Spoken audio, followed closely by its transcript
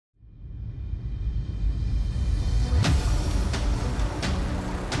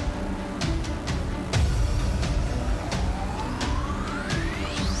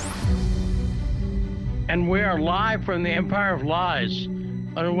and we are live from the Empire of Lies,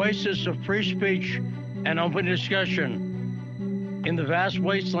 an oasis of free speech and open discussion in the vast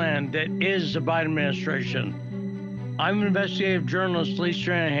wasteland that is the Biden administration. I'm investigative journalist Lee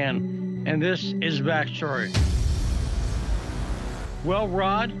Stranahan, and this is Backstory. Well,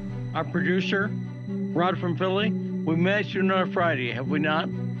 Rod, our producer, Rod from Philly, we met you on Friday, have we not?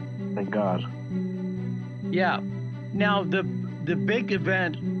 Thank God. Yeah. Now, the big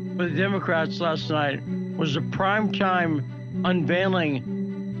event for the Democrats last night was the primetime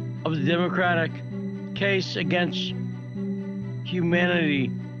unveiling of the Democratic case against humanity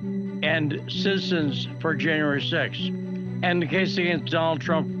and citizens for January 6th, and the case against Donald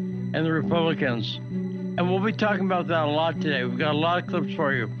Trump and the Republicans. And we'll be talking about that a lot today. We've got a lot of clips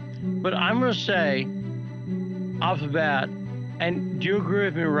for you. But I'm going to say off the bat, and do you agree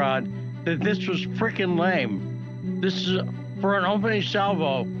with me, Rod, that this was freaking lame? This is, for an opening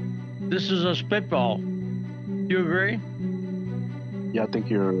salvo, this is a spitball. Do you agree? Yeah, I think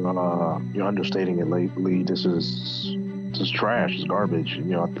you're understating it, Lee. This is trash. It's garbage. You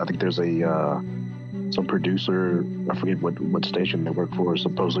know, I think there's some producer, I forget what station they work for, is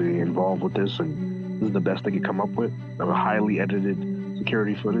supposedly involved with this, and this is the best they could come up with, of a highly edited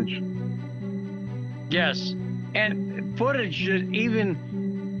security footage. Yes, and footage that, even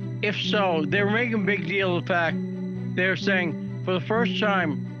if so, they were making a big deal of the fact they were saying for the first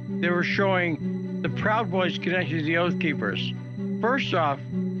time they were showing the Proud Boys connected to the Oath Keepers. First off,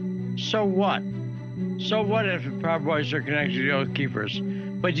 so what? So what if the Proud Boys are connected to the Oath Keepers?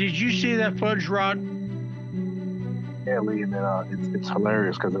 But did you see that footage, Rod? Yeah, Lee, and it's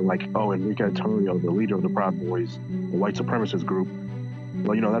hilarious because they're like, oh, Enrique Tarrio, the leader of the Proud Boys, the white supremacist group.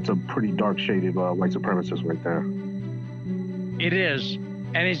 Well, you know, that's a pretty dark shaded white supremacist right there. It is,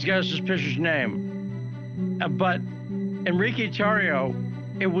 and he's got a suspicious name. But Enrique Tarrio,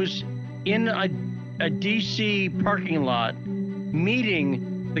 it was in a D.C. parking lot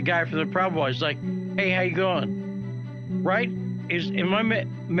meeting the guy for the Proud Boys, like, hey, how you going? Right? Am I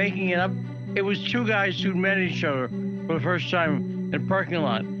making it up? It was two guys who'd met each other for the first time in a parking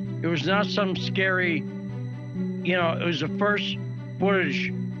lot. It was not some scary, you know, it was the first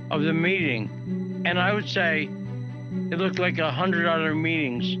footage of the meeting. And I would say it looked like 100 other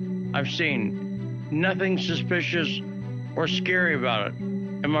meetings I've seen. Nothing suspicious or scary about it.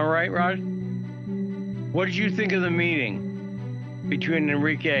 Am I right, Rod? What did you think of the meeting between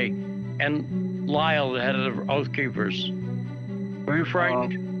Enrique and Lyle, the head of the Oath Keepers? Were you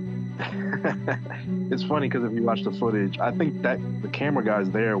frightened? It's funny because if you watch the footage, I think that the camera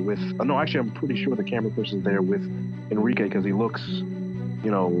guy's there with... no, actually, I'm pretty sure the camera person's there with Enrique because he looks, you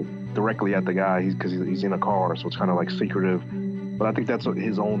know, directly at the guy because he's in a car, so it's kind of like secretive. But I think that's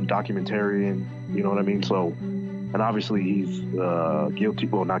his own documentarian, you know what I mean? So, and obviously he's guilty,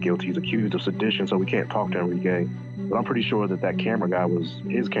 well, not guilty, he's accused of sedition, so we can't talk to Enrique. But I'm pretty sure that camera guy was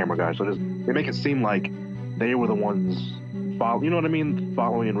his camera guy. So they make it seem like they were the ones, you know what I mean,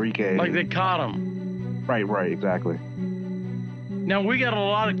 following Enrique. Like they caught him. Right, exactly. Now, we got a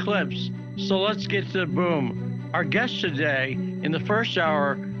lot of clips, so let's get to the boom. Our guest today, in the first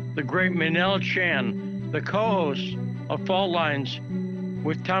hour, the great Manila Chan, the co-host of Fault Lines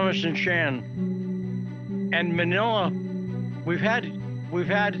with Thomas and Chan. And Manila, we've had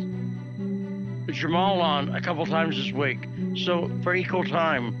Jamal on a couple times this week. So for equal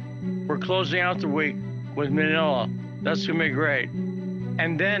time, we're closing out the week with Manila. That's going to be great.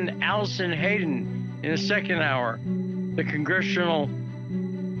 And then Alison Hayden in the second hour, the congressional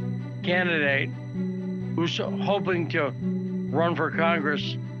candidate who's hoping to run for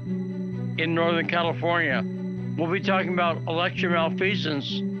Congress in Northern California. We'll be talking about election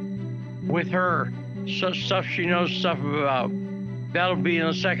malfeasance with her, stuff she knows stuff about. That'll be in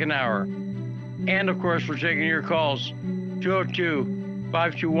the second hour. And of course, we're taking your calls,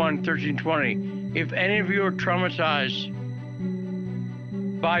 202-521-1320. If any of you are traumatized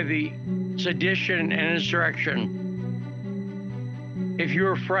by the sedition and insurrection, if you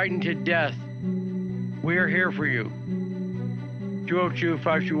are frightened to death, we are here for you.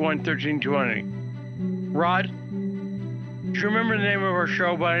 202-521-1320. Rod, do you remember the name of our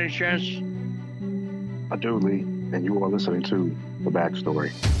show by any chance? I do, Lee, and you are listening to The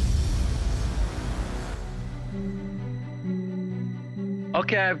Backstory.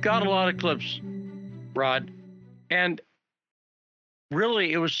 Okay, I've got a lot of clips, Rod, and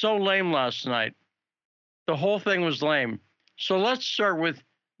really, it was so lame last night. The whole thing was lame. So let's start with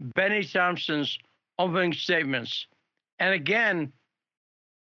Benny Thompson's opening statements. And again,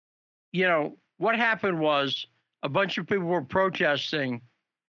 you know, what happened was a bunch of people were protesting.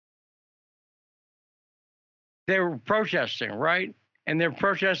 They were protesting, right? And they're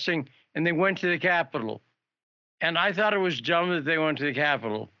protesting and they went to the Capitol. And I thought it was dumb that they went to the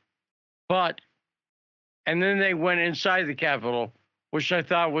Capitol. And then they went inside the Capitol, which I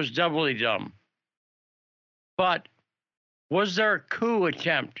thought was doubly dumb. But was there a coup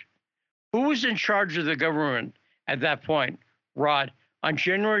attempt? Who was in charge of the government at that point, Rod? On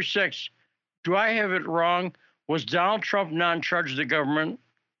January 6th, do I have it wrong? Was Donald Trump not in charge of the government?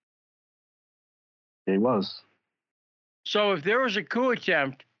 He was. So if there was a coup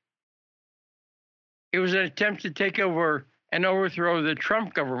attempt, it was an attempt to take over and overthrow the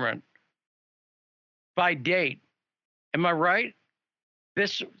Trump government by date. Am I right?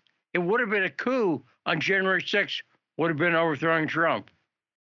 It would have been a coup on January 6th, would have been overthrowing Trump.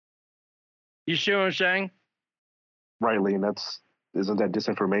 You see what I'm saying? Right, Lee, and isn't that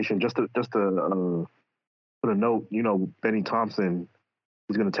disinformation? Just to put a note, Benny Thompson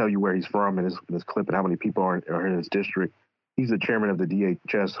is going to tell you where he's from in his clip and how many people are in his district. He's the chairman of the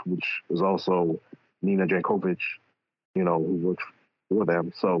DHS, which is also Nina Jankovic, who works for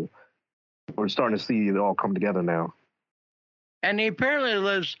them. So we're starting to see it all come together now. And he apparently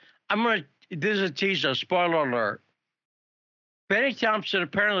lives, this is a teaser, spoiler alert. Benny Thompson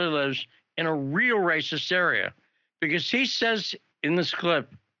apparently lives in a real racist area because he says in this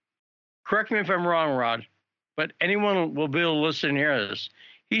clip, correct me if I'm wrong, Rod, but anyone will be able to listen and hear this.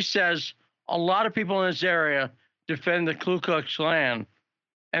 He says a lot of people in this area defend the Ku Klux Klan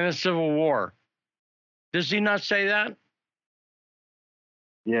and the Civil War. Does he not say that?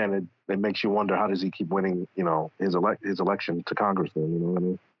 Yeah, and it makes you wonder, how does he keep winning, his election to Congress then, you know what I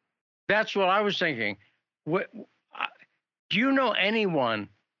mean? That's what I was thinking. Do you know anyone?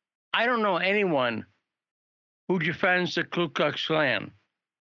 I don't know anyone who defends the Ku Klux Klan.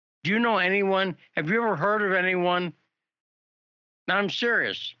 Do you know anyone? Have you ever heard of anyone? Now, I'm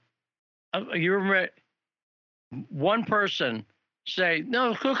serious. You ever met one person say,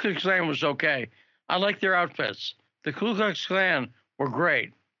 no, the Ku Klux Klan was okay. I like their outfits. The Ku Klux Klan were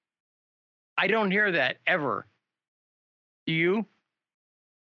great. I don't hear that ever. Do you?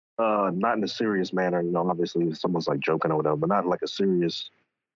 Not in a serious manner, obviously someone's like joking or whatever, but not in like a serious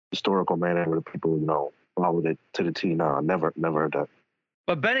historical manner where people, followed it to the T. No, never heard that.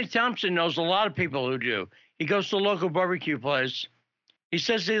 But Benny Thompson knows a lot of people who do. He goes to a local barbecue place. He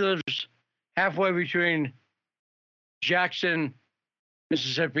says he lives halfway between Jackson,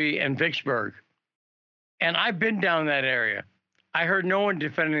 Mississippi, and Vicksburg. And I've been down that area. I heard no one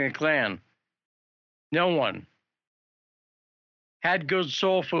defending the Klan. No one. Had good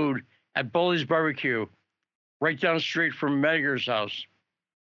soul food at Bully's Barbecue, right down the street from Medgar's house.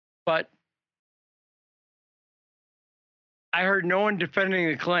 But I heard no one defending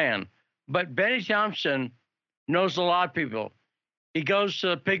the Klan. But Benny Thompson knows a lot of people. He goes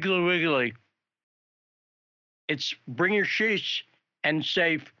to Piggly Wiggly. It's bring your sheets and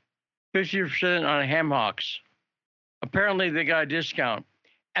save 50% on ham hocks. Apparently, they got a discount.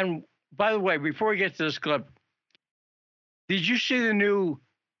 And by the way, before we get to this clip, did you see the new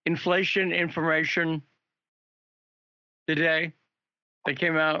inflation information today that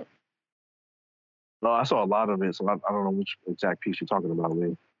came out? No, I saw a lot of it, so I don't know which exact piece you're talking about,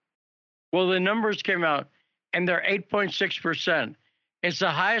 Lee. Well, the numbers came out, and they're 8.6%. It's the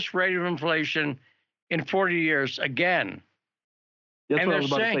highest rate of inflation in 40 years again. That's what I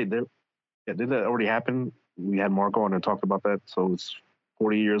was about to say. Did that already happen? We had Marco on and talked about that. So it's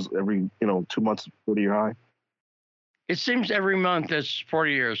 40 years every, 2 months, 40-year high. It seems every month it's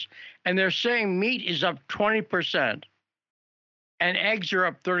 40 years. And they're saying meat is up 20% and eggs are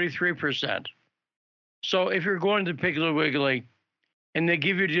up 33%. So if you're going to Piggly Wiggly and they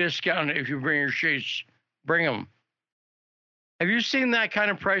give you a discount if you bring your sheets, bring them. Have you seen that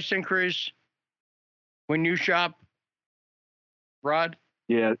kind of price increase when you shop, Rod?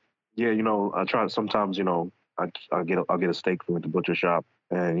 Yeah. I try sometimes. I'll get a steak from the butcher shop,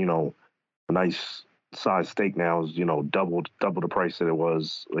 and a nice size steak now is double the price that it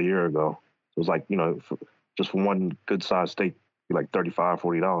was a year ago. It was like just for one good size steak, like $35,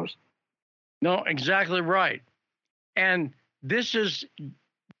 $40. No, exactly right. And this is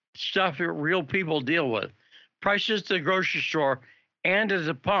stuff that real people deal with. Prices at the grocery store and at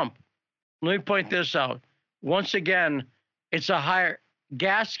the pump. Let me point this out. Once again, it's a higher.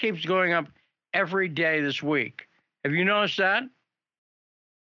 Gas keeps going up every day this week. Have you noticed that?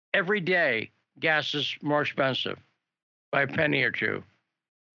 Every day, gas is more expensive by a penny or two.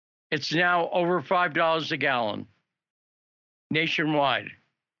 It's now over $5 a gallon nationwide.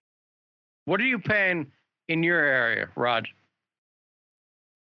 What are you paying in your area, Rod?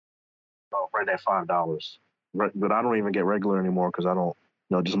 Oh, right at $5. But I don't even get regular anymore because I don't,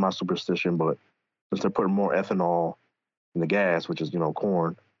 just my superstition. But since they're putting more ethanol in the gas, which is,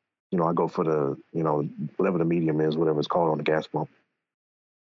 corn, I go for the, whatever the medium is, whatever it's called on the gas pump.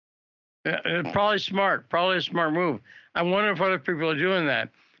 Probably smart. Probably a smart move. I wonder if other people are doing that.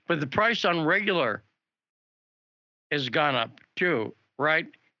 But the price on regular has gone up too, right?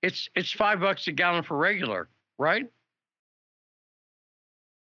 It's $5 a gallon for regular, right?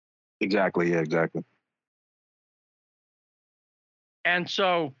 Exactly. Yeah, exactly. And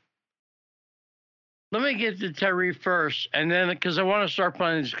so let me get to Terry first, and then because I want to start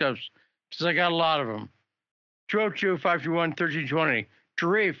playing these clips because I got a lot of them. 202-521-1320.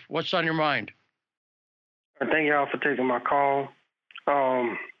 Tarif, what's on your mind? Thank y'all for taking my call.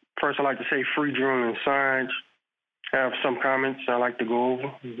 First, I'd like to say free Julian Assange. I have some comments I'd like to go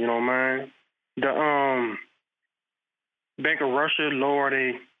over, if you don't mind. The Bank of Russia lowered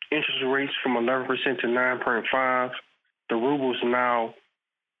the interest rates from 11% to 9.5%. The ruble is now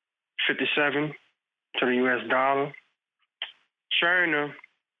 57 to the U.S. dollar. China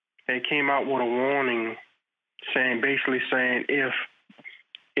had came out with a warning basically saying if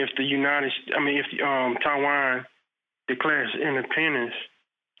Taiwan declares independence,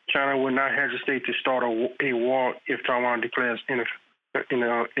 China would not hesitate to start a war if Taiwan declares independence.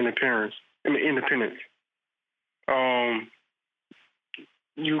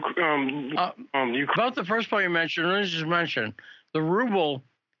 About the first point you mentioned, let me just mention the ruble.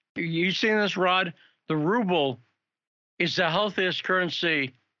 You seen this, Rod? The ruble is the healthiest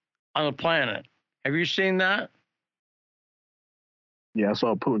currency on the planet. Have you seen that? Yeah, I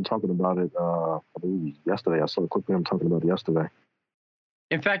saw Putin talking about it, I believe yesterday. I saw a clip of him talking about it yesterday.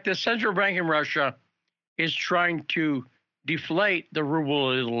 In fact, the central bank in Russia is trying to deflate the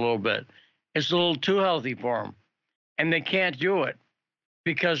ruble a little bit. It's a little too healthy for them. And they can't do it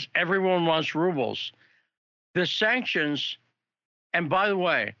because everyone wants rubles. The sanctions, and by the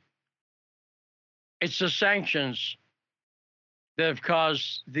way, it's the sanctions that have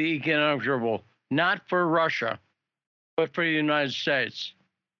caused the economic trouble, not for Russia, but for the United States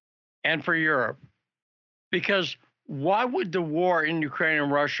and for Europe. Because why would the war in Ukraine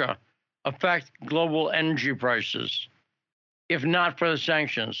and Russia affect global energy prices if not for the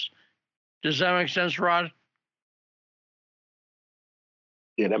sanctions? Does that make sense, Rod?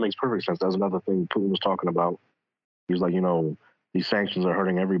 Yeah, that makes perfect sense. That's another thing Putin was talking about. He was like, these sanctions are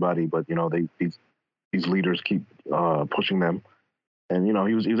hurting everybody, but these leaders keep pushing them. And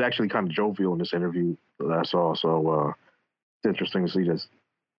he was actually kind of jovial in this interview that I saw. So it's interesting to see this.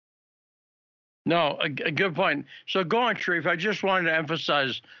 No, a good point. So go on, Sharif. I just wanted to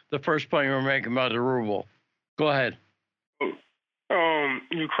emphasize the first point you were making about the ruble. Go ahead.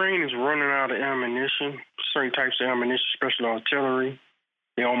 Ukraine is running out of ammunition, certain types of ammunition, especially artillery.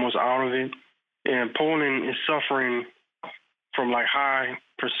 They're almost out of it. And Poland is suffering from high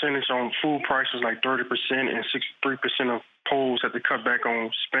percentage on food prices, like 30%, and 63% of Poles have to cut back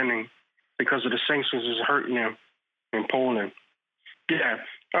on spending because of the sanctions is hurting them in Poland. Yeah.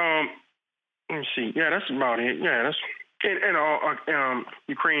 Let me see. Yeah, that's about it. Yeah, that's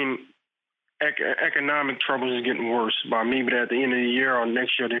Ukraine economic troubles is getting worse. By maybe at the end of the year or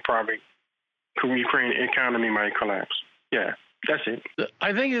next year, Ukraine economy might collapse. Yeah, that's it.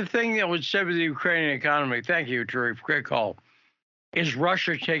 I think the thing that would save the Ukrainian economy, thank you, Tarif, great call, is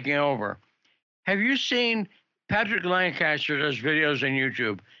Russia taking over. Have you seen Patrick Lancaster does videos on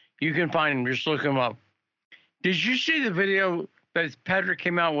YouTube? You can find him, just look him up. Did you see the video that Patrick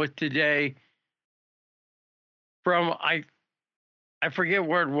came out with today from, I forget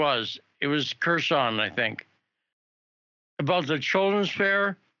where it was. It was Kherson, I think, about the children's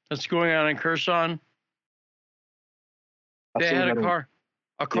fair that's going on in Kherson. They had a car.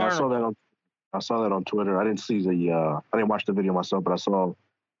 Yeah, I saw that on Twitter. I didn't see I didn't watch the video myself, but I saw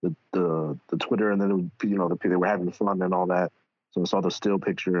the Twitter, and then they were having fun and all that. So I saw the still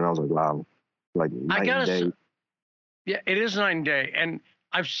picture, and I was like, wow, like night and day. Yeah, it is night and day, and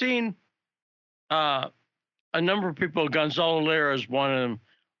I've seen a number of people. Gonzalo Lira is one of them,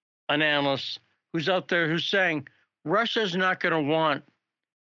 an analyst who's out there who's saying Russia's not going to want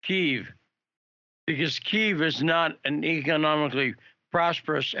Kyiv because Kyiv is not an economically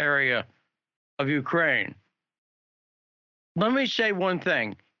prosperous area of Ukraine. Let me say one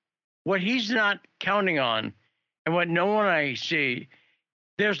thing. What he's not counting on, and what no one I see,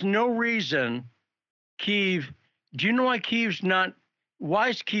 there's no reason Kyiv, do you know why Kyiv's not, why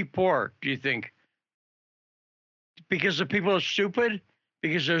is Kyiv poor, do you think? Because the people are stupid?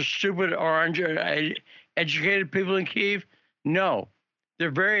 Because there's stupid or educated people in Kyiv? No,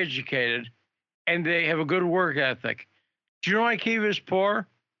 they're very educated and they have a good work ethic. Do you know why Kyiv is poor?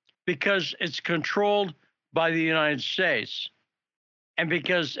 Because it's controlled by the United States and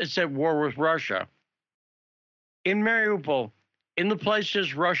because it's at war with Russia. In Mariupol, in the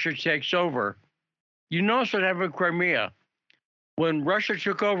places Russia takes over, you notice what happened in Crimea. When Russia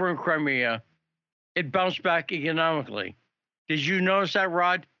took over in Crimea, it bounced back economically. Did you notice that,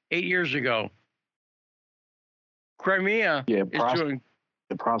 Rod, 8 years ago? Crimea is doing...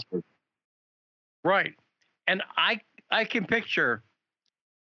 It prospered. Right. And I can picture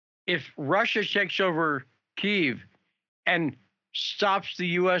if Russia takes over Kyiv and stops the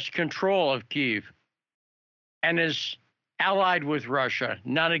U.S. control of Kyiv and is allied with Russia,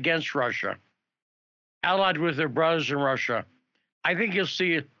 not against Russia, allied with their brothers in Russia, I think you'll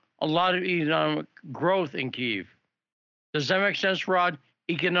see a lot of economic growth in Kyiv. Does that make sense, Rod?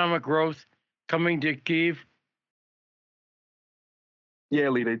 Economic growth coming to Kyiv? Yeah,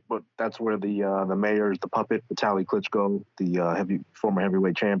 Lee, but that's where the mayor is the puppet, Vitaly Klitschko, the former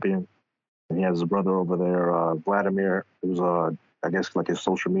heavyweight champion. And he has his brother over there, Vladimir, who's I guess like his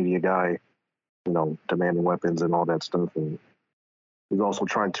social media guy, demanding weapons and all that stuff. And he's also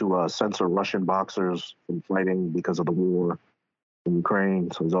trying to censor Russian boxers from fighting because of the war in Ukraine.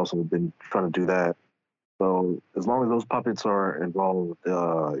 So he's also been trying to do that. So as long as those puppets are involved,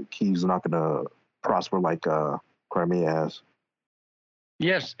 Kyiv's not going to prosper like Crimea has.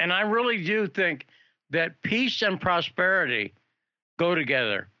 Yes, and I really do think that peace and prosperity go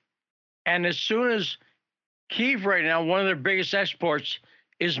together. And as soon as Kyiv right now, one of their biggest exports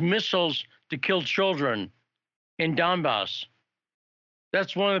is missiles to kill children in Donbass.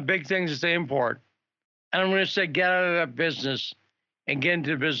 That's one of the big things that they import. And I'm going to say get out of that business and get into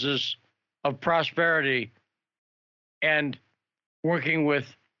the business of prosperity and working with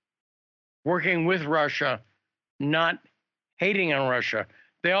Russia, not hating on Russia.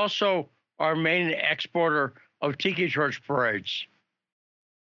 They also are main exporter of tiki torch parades.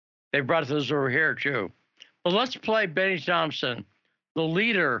 They brought those over here too. But let's play Benny Thompson, the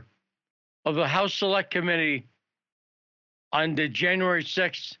leader of the House Select Committee on the January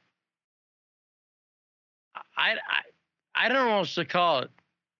 6th. I don't know what else to call it,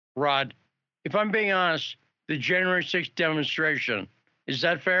 Rod. If I'm being honest, the January 6th demonstration. Is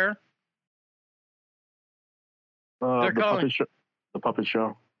that fair? The puppet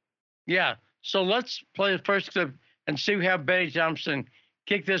show. Yeah. So let's play the first clip and see how Benny Thompson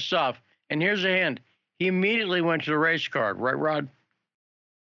kicked this off. And here's a hint. He immediately went to the race card. Right, Rod?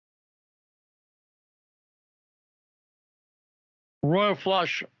 Royal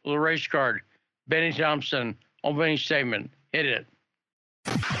flush, the race card. Benny Thompson, opening statement. Hit it.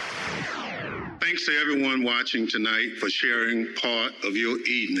 Thanks to everyone watching tonight for sharing part of your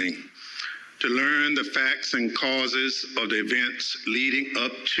evening. To learn the facts and causes of the events leading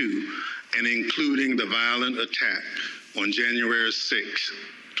up to and including the violent attack on January 6,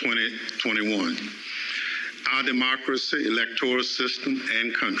 2021, our democracy, electoral system,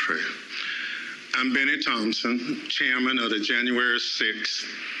 and country. I'm Benny Thompson, chairman of the January 6,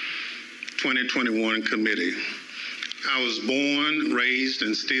 2021 committee. I was born, raised,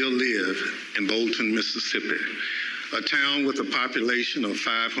 and still live in Bolton, Mississippi, a town with a population of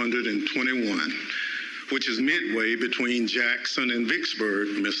 521, which is midway between Jackson and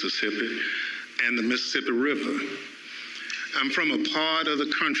Vicksburg, Mississippi, and the Mississippi River. I'm from a part of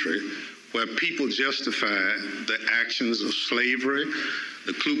the country where people justify the actions of slavery,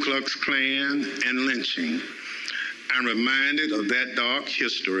 the Ku Klux Klan, and lynching. I'm reminded of that dark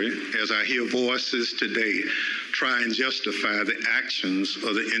history as I hear voices today try and justify the actions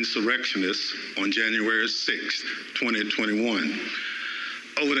of the insurrectionists on January 6, 2021.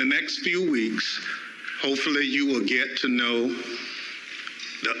 Over the next few weeks, hopefully you will get to know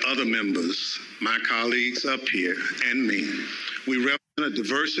the other members, my colleagues up here, and me. We represent a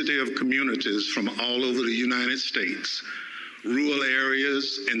diversity of communities from all over the United States, rural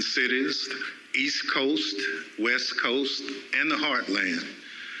areas and cities, East Coast, West Coast, and the Heartland.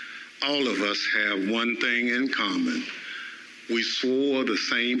 All of us have one thing in common. We swore the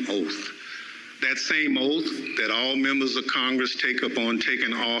same oath. That same oath that all members of Congress take upon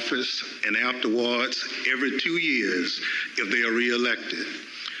taking office and afterwards every 2 years if they are reelected.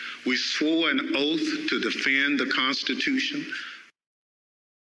 We swore an oath to defend the Constitution.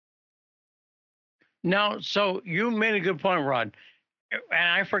 Now, so you made a good point, Rod. And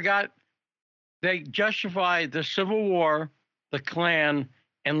I forgot, they justified the Civil War, the Klan,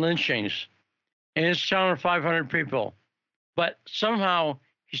 and lynchings in his town of 500 people. But somehow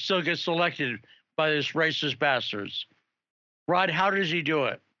he still gets elected by this racist bastards. Rod, how does he do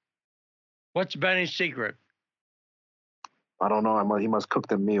it? What's Benny's secret? I don't know. He must cook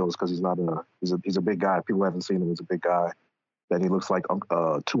them meals because he's a big guy. People haven't seen him. He's a big guy. That he looks like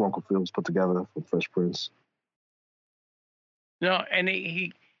two Uncle Phils put together from Fresh Prince. No, and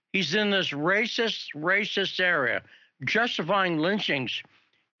he's in this racist area. justifying lynchings.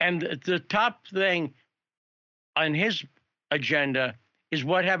 And the top thing on his agenda is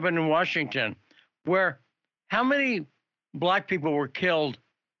what happened in Washington, where how many black people were killed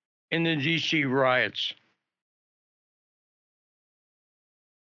in the D.C. riots?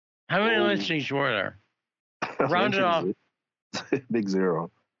 How many lynchings were there? Round it off. Big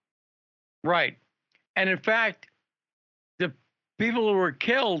zero. Right. And in fact, the people who were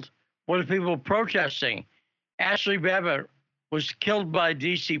killed were the people protesting. Ashley Babbitt was killed by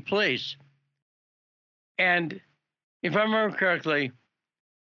D.C. police. And if I remember correctly,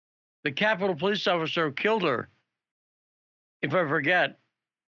 the Capitol police officer who killed her, if I forget,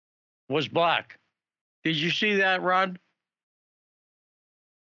 was black. Did you see that, Rod?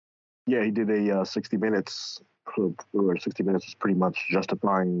 Yeah, he did a 60 Minutes. 60 Minutes was pretty much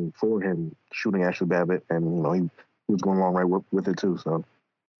justifying for him shooting Ashley Babbitt, and he was going along right with it too.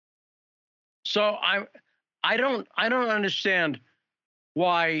 So I don't understand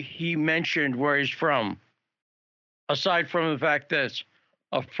why he mentioned where he's from, aside from the fact that it's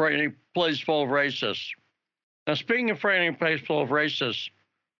a frightening place full of racists. Now, speaking of frightening place full of racists,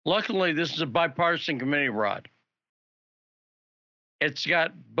 luckily this is a bipartisan committee, Rod. It's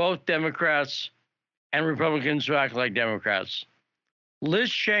got both Democrats and Republicans who act like Democrats.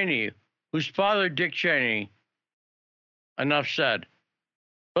 Liz Cheney, whose father, Dick Cheney, enough said.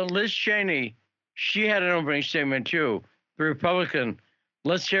 But Liz Cheney, she had an opening statement too, the Republican.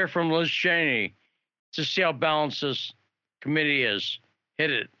 Let's hear from Liz Cheney to see how balanced this committee is. Hit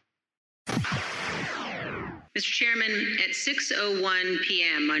it. Mr. Chairman, at 6:01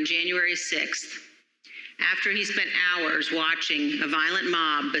 p.m. on January 6th, after he spent hours watching a violent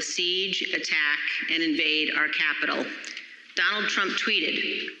mob besiege, attack, and invade our Capitol, Donald Trump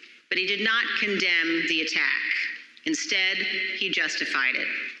tweeted, but he did not condemn the attack. Instead, he justified it.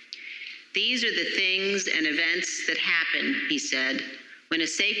 These are the things and events that happen, he said, when a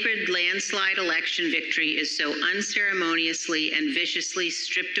sacred landslide election victory is so unceremoniously and viciously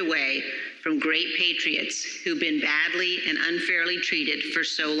stripped away from great patriots who've been badly and unfairly treated for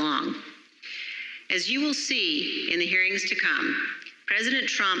so long. As you will see in the hearings to come, President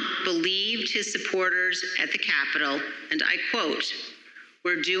Trump believed his supporters at the Capitol, and I quote,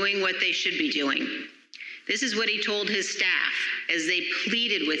 "We're doing what they should be doing." This is what he told his staff as they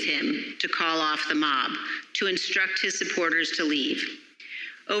pleaded with him to call off the mob, to instruct his supporters to leave.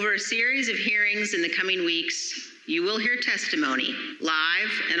 Over a series of hearings in the coming weeks, you will hear testimony,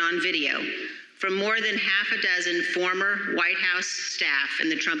 live and on video, from more than half a dozen former White House staff in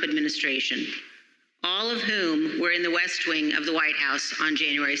the Trump administration, all of whom were in the West Wing of the White House on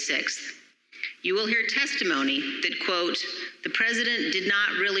January 6th. You will hear testimony that, quote, "The president did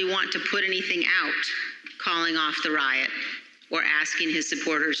not really want to put anything out, calling off the riot or asking his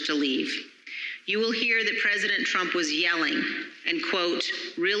supporters to leave." You will hear that President Trump was yelling and, quote,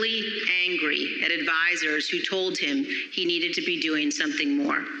 "really angry at advisors who told him he needed to be doing something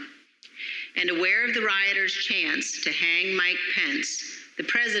more." And aware of the rioters' chance to hang Mike Pence, the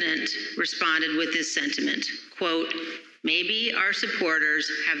president responded with this sentiment, quote, "Maybe our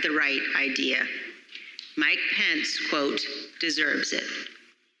supporters have the right idea. Mike Pence, quote, deserves it."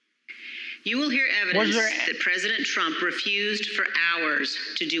 You will hear evidence that President Trump refused for hours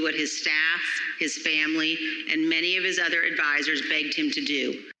to do what his staff, his family, and many of his other advisors begged him to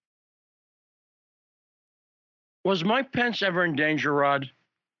do. Was Mike Pence ever in danger, Rod?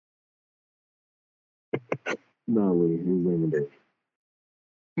 No, he was in danger.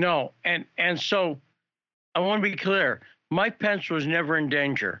 No, and so I want to be clear. Mike Pence was never in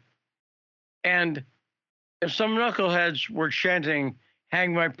danger. And if some knuckleheads were chanting,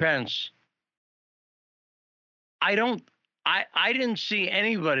 "Hang Mike Pence," I didn't see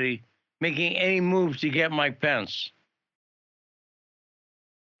anybody making any move to get Mike Pence.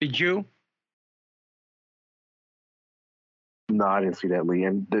 Did you? No, I didn't see that, Lee.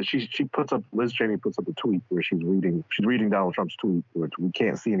 And Liz Cheney puts up a tweet where she's reading Donald Trump's tweet, which we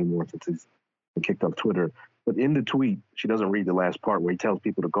can't see anymore since he's been kicked off Twitter. But in the tweet, she doesn't read the last part where he tells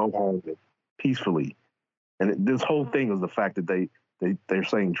people to go home peacefully. And this whole thing is the fact that they're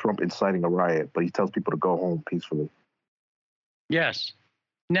saying Trump inciting a riot, but he tells people to go home peacefully. Yes.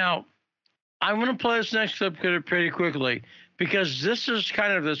 Now, I'm going to play this next clip pretty quickly because this is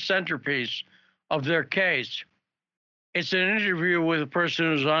kind of the centerpiece of their case. It's an interview with a person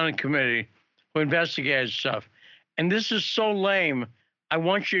who's on a committee who investigated stuff. And this is so lame, I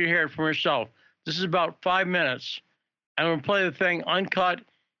want you to hear it for yourself. This is about 5 minutes. I'm going to play the thing uncut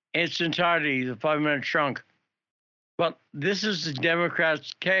in its entirety, the 5-minute chunk. But this is the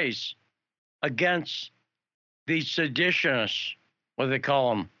Democrats' case against the seditionists, what they call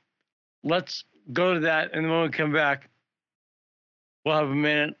them. Let's go to that, and then when we come back, We'll have a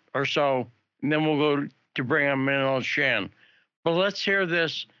minute or so, and then we'll go to bring on Manila Chan. But let's hear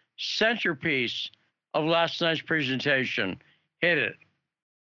this centerpiece of last night's presentation. Hit it.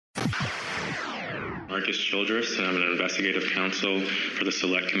 Marcus Childress, and I'm an investigative counsel for the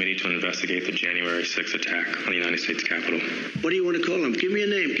Select Committee to investigate the January 6th attack on the United States Capitol. What do you want to call them? Give me a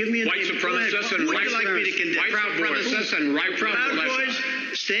name. Give me a White name. supremacists and Would you like me to condemn? white supremacists and right Proud Boys,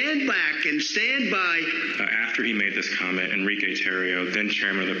 stand back and stand by. After he made this comment, Enrique Terrio, then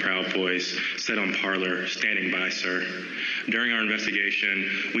chairman of the Proud Boys, said on Parler, "Standing by, sir." During our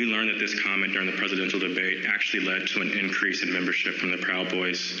investigation, we learned that this comment during the presidential debate actually led to an increase in membership from the Proud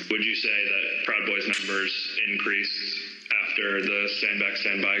Boys. Would you say that Proud Boys members increased after the stand back,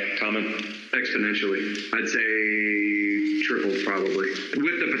 stand by comment? Exponentially. I'd say tripled probably,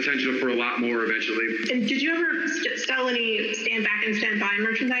 with the potential for a lot more eventually. And did you ever sell any stand back and stand by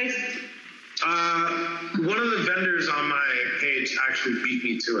merchandise? One of the vendors on my page actually beat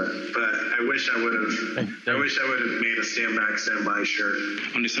me to it, but I wish I would have made a stand back, stand by shirt.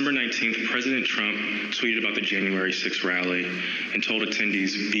 On December 19th, President Trump tweeted about the January 6th rally and told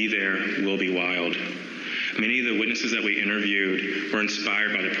attendees, "Be there, we'll be wild." Many of the witnesses that we interviewed were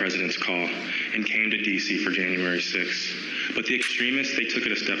inspired by the president's call and came to D.C. for January 6th. But the extremists, they took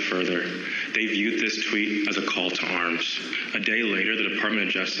it a step further. They viewed this tweet as a call to arms. A day later, the Department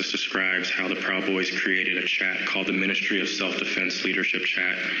of Justice describes how the Proud Boys created a chat called the Ministry of Self-Defense Leadership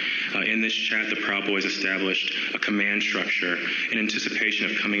Chat. In this chat, the Proud Boys established a command structure in anticipation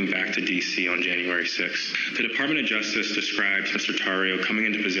of coming back to D.C. on January 6th. The Department of Justice describes Mr. Tarrio coming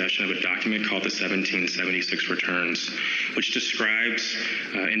into possession of a document called the 1776 Returns, which describes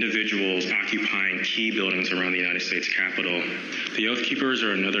individuals occupying key buildings around the United States Capitol. The Oath Keepers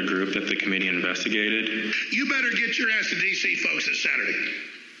are another group that the committee investigated. You better get your ass to D.C., folks, this Saturday.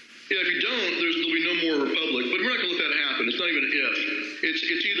 Yeah, if you don't, there'll be no more Republic. But we're not going to let that happen. It's not even an if. It's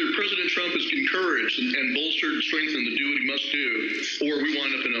either President Trump is encouraged and bolstered and strengthened to do what he must do, or we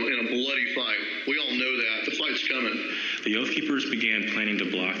wind up in a bloody fight. We all know that. The fight's coming. The Oath Keepers began planning to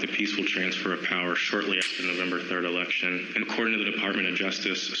block the peaceful transfer of power shortly after the November 3rd election. And according to the Department of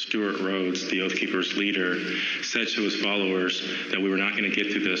Justice, Stuart Rhodes, the Oath Keepers leader, said to his followers that we were not going to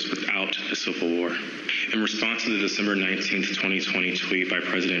get through this without a civil war. In response to the December 19th, 2020 tweet by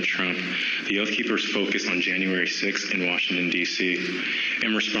President Trump, the Oath Keepers focused on January 6th in Washington, D.C.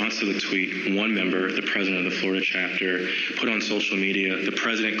 In response to the tweet, one member, the president of the Florida chapter, put on social media, "The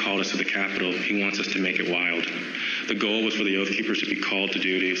president called us to the Capitol. He wants us to make it wild." The goal was for the Oath Keepers to be called to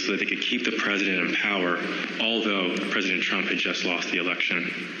duty so that they could keep the president in power, although President Trump had just lost the election.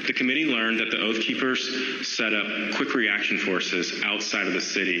 The committee learned that the Oath Keepers set up quick reaction forces outside of the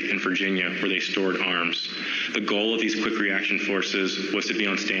city in Virginia where they stored arms. The goal of these quick reaction forces was to be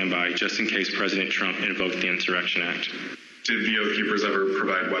on standby just in case President Trump invoked the Insurrection Act. Did the Oath Keepers ever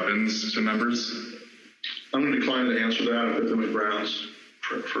provide weapons to members? I'm going to decline to answer that and put them in grounds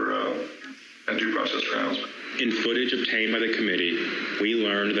for due process grounds. In footage obtained by the committee, we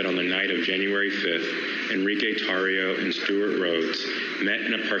learned that on the night of January 5th, Enrique Tarrio and Stuart Rhodes met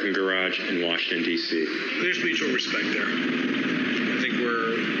in a parking garage in Washington, D.C. There's mutual respect there. I think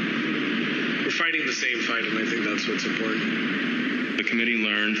we're fighting the same fight, and I think that's what's important. The committee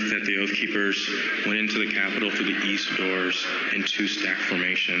learned that the Oath Keepers went into the Capitol through the east doors in two stack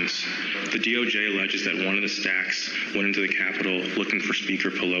formations. The DOJ alleges that one of the stacks went into the Capitol looking for Speaker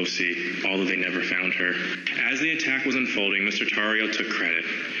Pelosi, although they never found her. As the attack was unfolding, Mr. Tarrio took credit.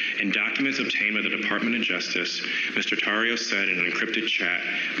 In documents obtained by the Department of Justice, Mr. Tarrio said in an encrypted chat,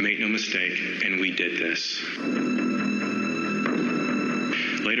 "Make no mistake, and we did this."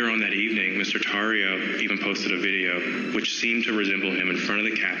 Later on that evening, Mr. Tarrio even posted a video which seemed to resemble him in front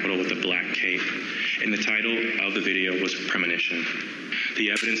of the Capitol with a black cape, and the title of the video was Premonition.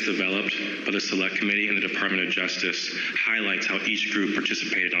 The evidence developed by the Select Committee and the Department of Justice highlights how each group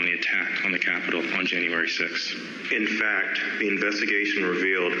participated on the attack on the Capitol on January 6th. In fact, the investigation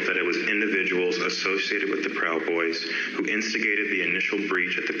revealed that it was individuals associated with the Proud Boys who instigated the initial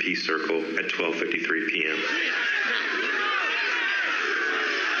breach at the Peace Circle at 12:53 p.m.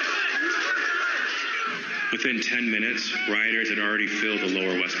 Within 10 minutes, rioters had already filled the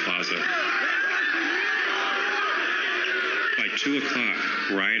Lower West Plaza. By 2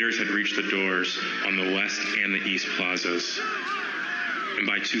 o'clock, rioters had reached the doors on the West and the East plazas. And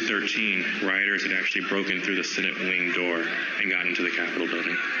by 2:13, rioters had actually broken through the Senate wing door and got into the Capitol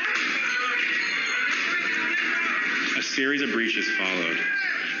building. A series of breaches followed.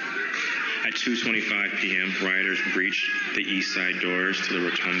 At 2:25 p.m., rioters breached the east side doors to the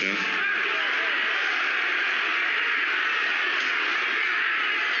rotunda.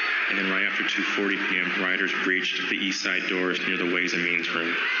 And then right after 2:40 p.m., rioters breached the east side doors near the Ways and Means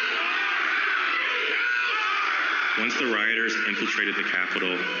room. Once the rioters infiltrated the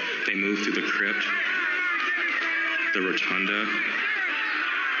Capitol, they moved through the crypt, the rotunda,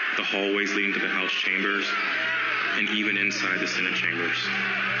 the hallways leading to the House chambers, and even inside the Senate chambers.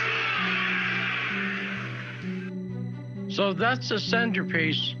 So that's the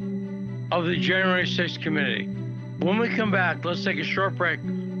centerpiece of the January 6th committee. When we come back, let's take a short break.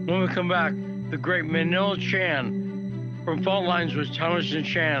 When we come back, the great Manila Chan from Fault Lines with Thomas and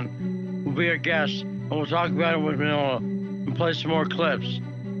Chan will be our guest, and we'll talk about it with Manila and play some more clips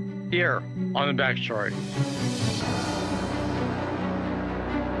here on The Backstory.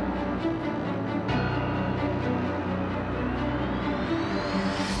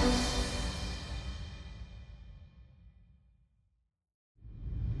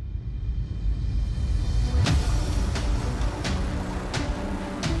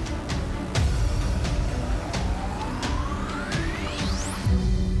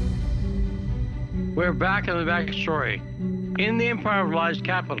 We're back in The Backstory in the Empire of Lies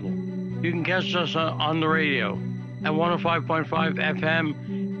capital. You can catch us on the radio at 105.5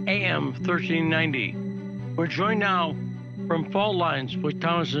 FM, AM 1390. We're joined now from Fault Lines with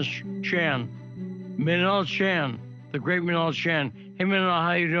Thomas and Chan, Manila Chan, the great Manila Chan. Hey, Manila,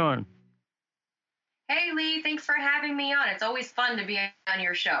 how you doing? Hey, Lee, thanks for having me on. It's always fun to be on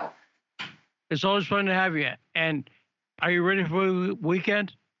your show. It's always fun to have you. And are you ready for the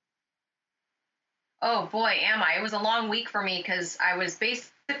weekend? Oh, boy, am I. It was a long week for me because I was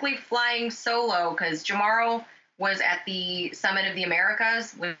basically flying solo because Jamaro was at the Summit of the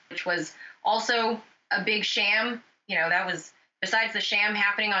Americas, which was also a big sham. You know, that was, besides the sham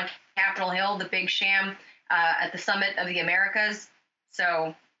happening on Capitol Hill, the big sham at the Summit of the Americas.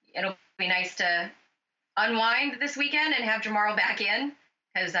 So it'll be nice to unwind this weekend and have Jamaro back in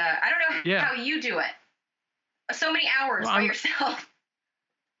because I don't know how you do it. So many hours by yourself.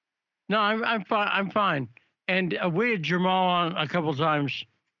 No, I'm fine. I'm fine. And we had Jamal on a couple times,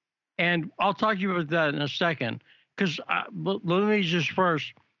 and I'll talk to you about that in a second. Because let me just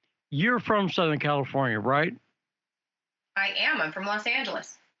first, you're from Southern California, right? I am. I'm from Los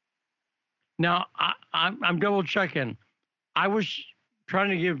Angeles. Now, I'm double checking. I was trying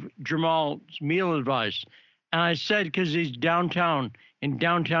to give Jamal meal advice, and I said because he's downtown in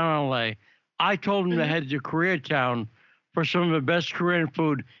downtown LA, I told him to head to Koreatown for some of the best Korean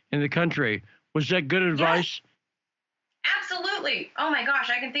food in the country. Was that good advice? Yes. Absolutely. Oh my gosh,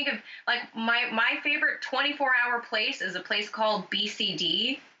 I can think of like my favorite 24-hour place is a place called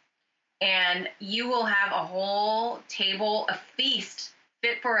BCD, and you will have a whole table, a feast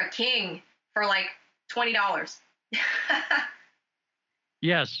fit for a king for like $20.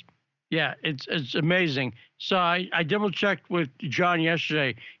 Yes. Yeah, it's amazing. So I double checked with John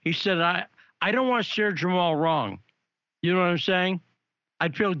yesterday. He said I don't want to steer Jamal wrong. You know what I'm saying?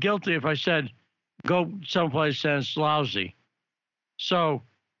 I'd feel guilty if I said, go someplace and it's lousy. So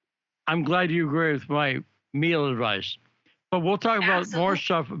I'm glad you agree with my meal advice. But we'll talk about more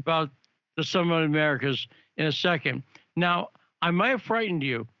stuff about the Summit of Americas in a second. Now, I might have frightened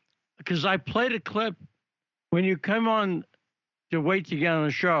you because I played a clip when you came on to wait to get on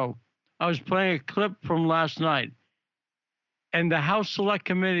the show. I was playing a clip from last night and the House Select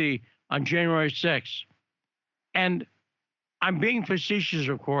Committee on January 6th. And I'm being facetious,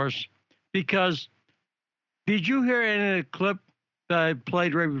 of course, because did you hear any of the clip that I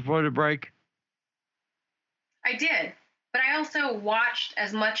played right before the break? I did, but I also watched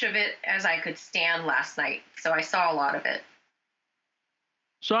as much of it as I could stand last night, so I saw a lot of it.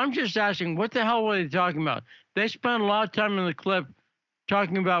 So I'm just asking, what the hell were they talking about? They spent a lot of time in the clip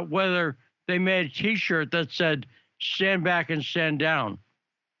talking about whether they made a T-shirt that said, stand back and stand down,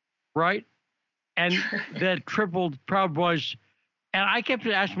 right? And that tripled Proud Boys. And I kept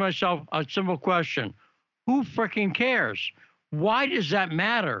asking myself a simple question. Who freaking cares? Why does that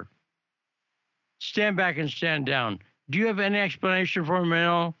matter? Stand back and stand down. Do you have any explanation for me at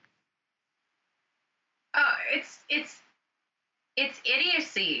all? It's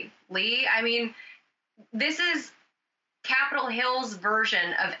idiocy, Lee. I mean, this is Capitol Hill's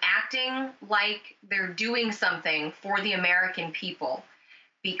version of acting like they're doing something for the American people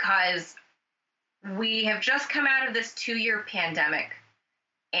because we have just come out of this 2-year pandemic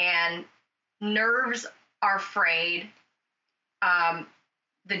and nerves are frayed.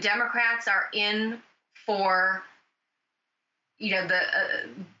 The Democrats are in for,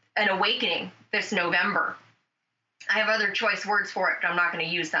 an awakening this November. I have other choice words for it, but I'm not going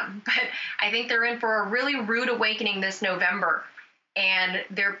to use them. But I think they're in for a really rude awakening this November. And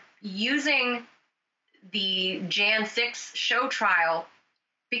they're using the Jan 6 show trial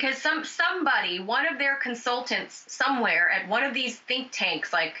because somebody, one of their consultants somewhere at one of these think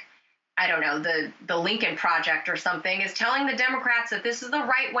tanks, like, I don't know, the Lincoln Project or something, is telling the Democrats that this is the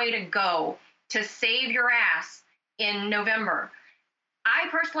right way to go to save your ass in November. I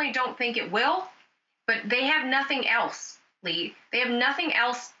personally don't think it will, but they have nothing else, Lee. They have nothing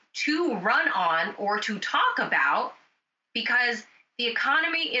else to run on or to talk about because the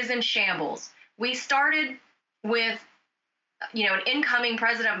economy is in shambles. We started with, an incoming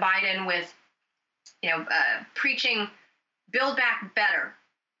President Biden with, preaching Build Back Better.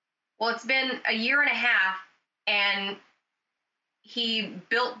 Well, it's been a year and a half, and he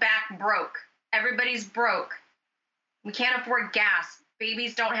built back broke. Everybody's broke. We can't afford gas.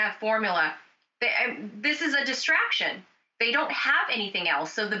 Babies don't have formula. This is a distraction. They don't have anything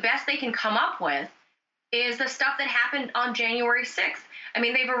else. So the best they can come up with is the stuff that happened on January 6th. I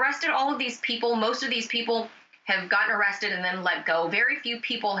mean, they've arrested all of these people. Most of these people have gotten arrested and then let go. Very few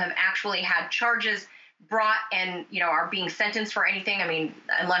people have actually had charges brought and, are being sentenced for anything. I mean,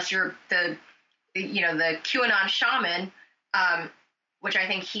 unless you're the QAnon shaman, which I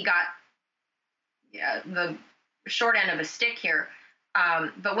think he got the short end of a stick here.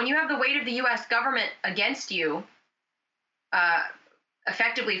 But when you have the weight of the U.S. government against you,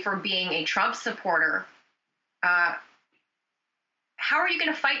 effectively for being a Trump supporter, how are you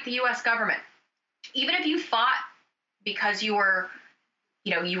going to fight the U.S. government? Even if you fought because you were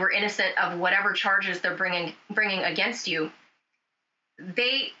innocent of whatever charges they're bringing against you,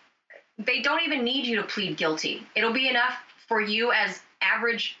 they don't even need you to plead guilty. It'll be enough for you as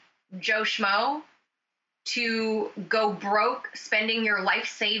average Joe Schmo to go broke spending your life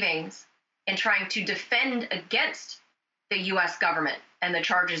savings and trying to defend against the U.S. government and the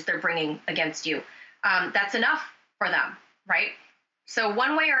charges they're bringing against you. That's enough for them, right? So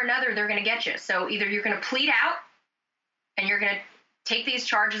one way or another, they're going to get you. So either you're going to plead out and you're going to take these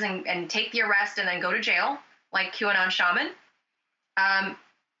charges and take the arrest and then go to jail, like QAnon shaman.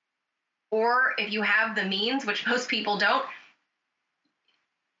 Or if you have the means, which most people don't,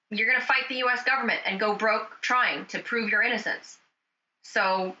 you're going to fight the U.S. government and go broke trying to prove your innocence.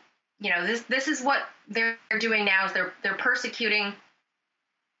 So, this is what they're doing now is they're persecuting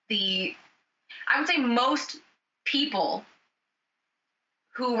I would say most people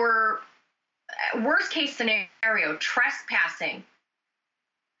who were, worst case scenario, trespassing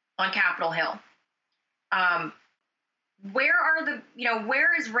on Capitol Hill.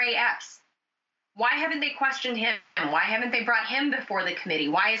 Where is Ray Epps? Why haven't they questioned him? Why haven't they brought him before the committee?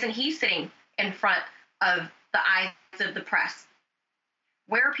 Why isn't he sitting in front of the eyes of the press?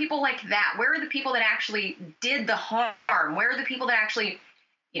 Where are people like that? Where are the people that actually did the harm? Where are the people that actually,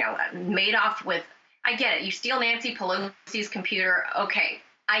 made off with, I get it. You steal Nancy Pelosi's computer. Okay.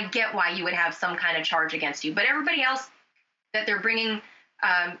 I get why you would have some kind of charge against you. But everybody else that they're bringing,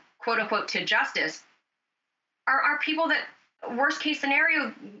 quote unquote, to justice are people that, worst case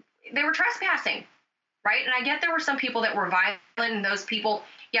scenario, they were trespassing, right? And I get there were some people that were violent, and those people,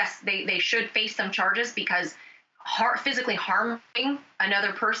 yes, they should face some charges because physically harming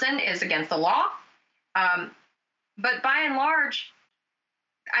another person is against the law. But by and large,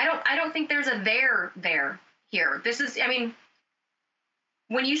 I don't think there's a there here. This is,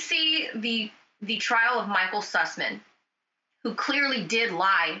 when you see the trial of Michael Sussmann, who clearly did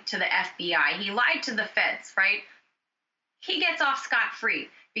lie to the FBI, he lied to the feds, right? He gets off scot-free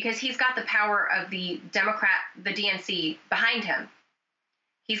because he's got the power of the DNC behind him.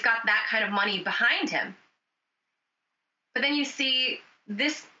 He's got that kind of money behind him. But then you see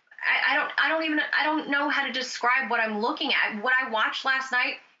this, I don't know how to describe what I'm looking at. What I watched last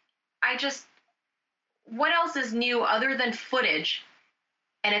night, what else is new other than footage?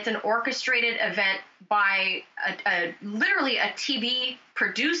 And it's an orchestrated event by literally a TV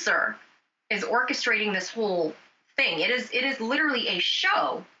producer is orchestrating this whole thing. It is literally a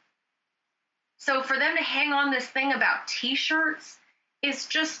show. So for them to hang on this thing about T-shirts,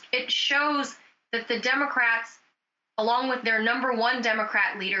 it shows that the Democrats, along with their number one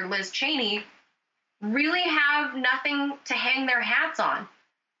Democrat leader, Liz Cheney, really have nothing to hang their hats on.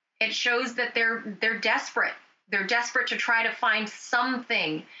 It shows that they're desperate. They're desperate to try to find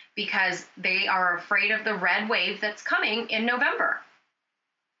something because they are afraid of the red wave that's coming in November.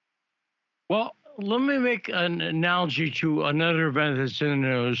 Well, let me make an analogy to another event that's in the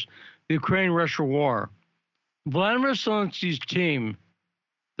news, the Ukraine-Russia war. Vladimir Zelensky's team,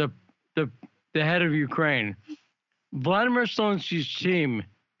 the head of Ukraine, Vladimir Zelensky's team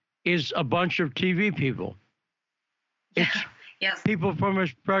is a bunch of TV people. It's people from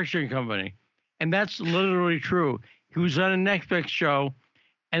his production company. And that's literally true. He was on a Netflix show,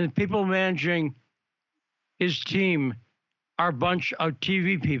 and the people managing his team are a bunch of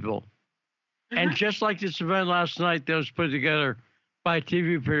TV people. And just like this event last night that was put together by a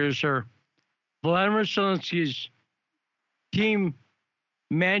TV producer, Vladimir Zelensky's team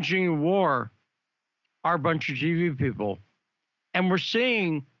managing the war are a bunch of TV people. And we're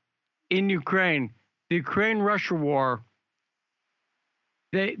seeing in Ukraine, the Ukraine-Russia war,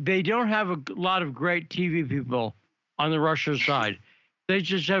 they don't have a lot of great TV people on the Russian side. They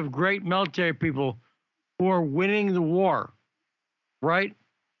just have great military people who are winning the war, right?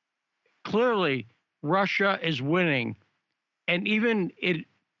 Clearly, Russia is winning. And even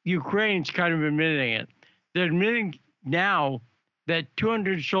Ukraine's kind of admitting it. They're admitting now that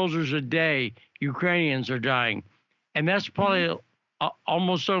 200 soldiers a day, Ukrainians, are dying. And that's probably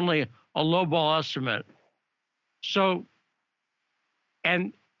almost certainly a lowball estimate. So,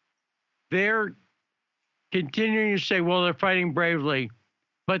 and they're continuing to say, well, they're fighting bravely,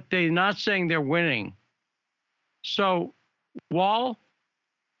 but they're not saying they're winning. So while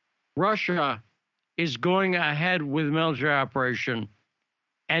Russia is going ahead with military operation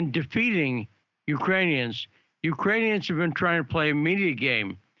and defeating Ukrainians have been trying to play a media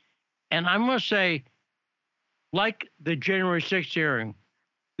game. And I'm going to say, like the January 6th hearing,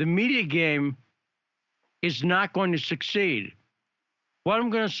 the media game is not going to succeed. What I'm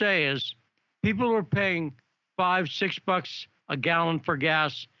going to say is people are paying $5-6 a gallon for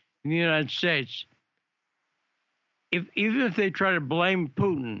gas in the United States. Even if they try to blame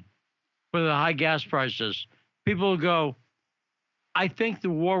Putin for the high gas prices, people will go, I think the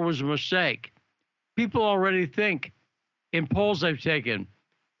war was a mistake. People already think, in polls I've taken,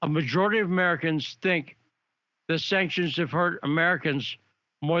 a majority of Americans think the sanctions have hurt Americans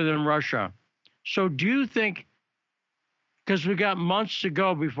more than Russia. So do you think, because we got months to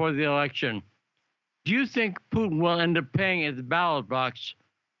go before the election, do you think Putin will end up paying at the ballot box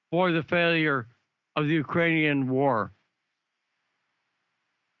for the failure of the Ukrainian war?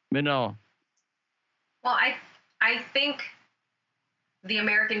 Manila. Well, I think the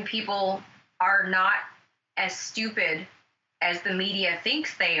American people are not as stupid as the media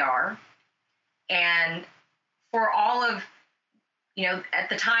thinks they are. And for all of, at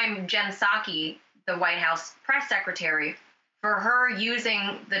the time, Jen Psaki, the White House press secretary, for her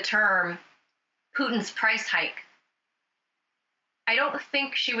using the term Putin's price hike, I don't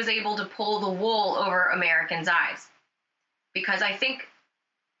think she was able to pull the wool over Americans' eyes, because I think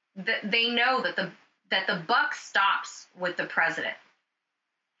that they know that the buck stops with the president.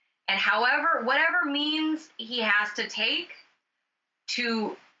 And whatever means he has to take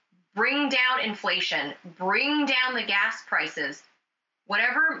to bring down inflation, bring down the gas prices,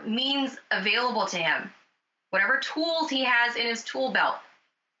 whatever means available to him, whatever tools he has in his tool belt,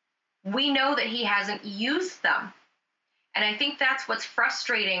 we know that he hasn't used them. And I think that's what's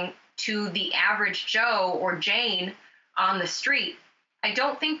frustrating to the average Joe or Jane on the street. I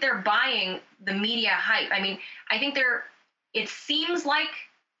don't think they're buying the media hype. I mean, I think it seems like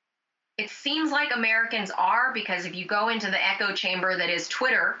Americans are, because if you go into the echo chamber that is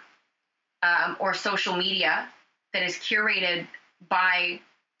Twitter or social media that is curated by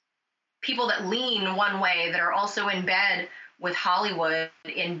people that lean one way, that are also in bed with Hollywood,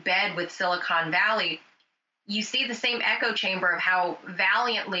 in bed with Silicon Valley, you see the same echo chamber of how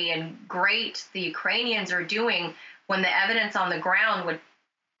valiantly and great the Ukrainians are doing when the evidence on the ground would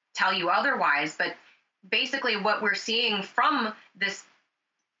tell you otherwise. But basically what we're seeing from this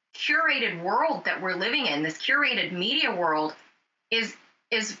curated world that we're living in, this curated media world, is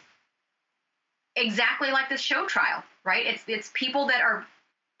exactly like this show trial, right? It's people that are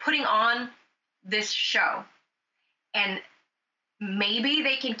putting on this show. And maybe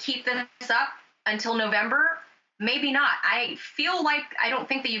they can keep this up until November, maybe not. I feel like I don't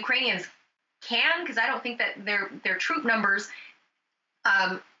think the Ukrainians can, because I don't think that their troop numbers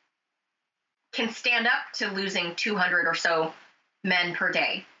can stand up to losing 200 or so men per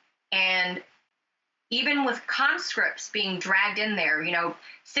day. And even with conscripts being dragged in there,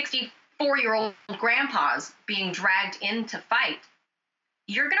 64-year-old grandpas being dragged in to fight,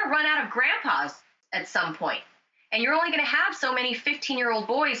 you're going to run out of grandpas at some point. And you're only going to have so many 15-year-old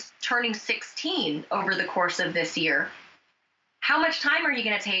boys turning 16 over the course of this year. How much time are you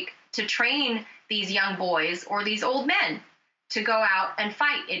going to take to train these young boys or these old men to go out and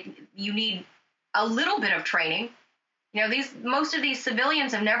fight? You need a little bit of training. Most of these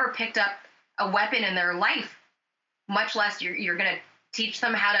civilians have never picked up a weapon in their life, much less you're going to teach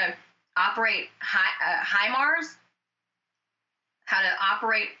them how to operate HIMARS, how to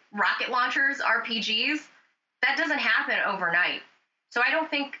operate rocket launchers, RPGs. That doesn't happen overnight. So I don't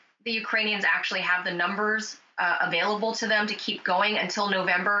think the Ukrainians actually have the numbers available to them to keep going until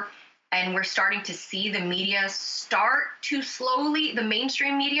November. And we're starting to see the media the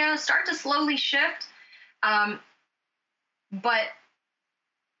mainstream media start to slowly shift. But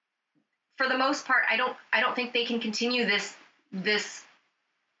for the most part, I don't think they can continue this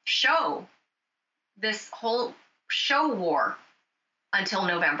whole show war until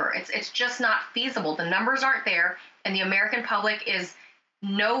November. It's just not feasible. The numbers aren't there, and the American public is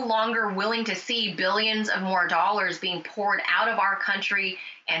no longer willing to see billions of more dollars being poured out of our country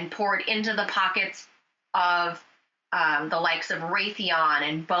and poured into the pockets of the likes of Raytheon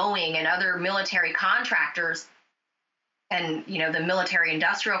and Boeing and other military contractors and, the military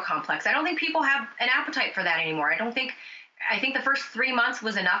industrial complex. I don't think people have an appetite for that anymore. I think the first 3 months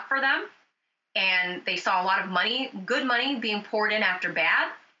was enough for them, and they saw a lot of money, good money, being poured in after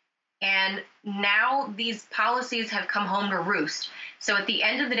bad. And now these policies have come home to roost. So at the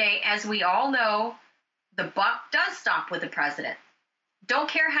end of the day, as we all know, the buck does stop with the president. Don't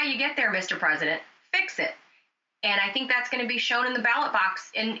care how you get there, Mr. President, fix it. And I think that's going to be shown in the ballot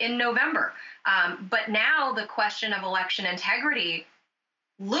box in November. But now the question of election integrity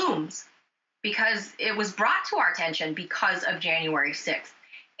looms because it was brought to our attention because of January 6th.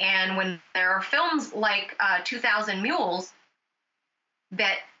 And when there are films like 2000 Mules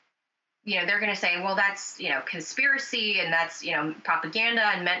that, they're going to say, well, that's, conspiracy and that's, propaganda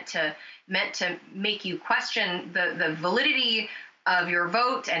and meant to make you question the validity of your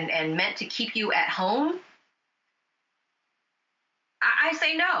vote and meant to keep you at home. I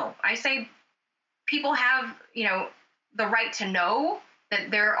say no. I say people have, the right to know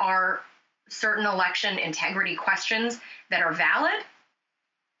that there are certain election integrity questions that are valid.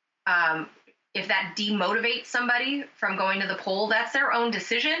 If that demotivates somebody from going to the poll, that's their own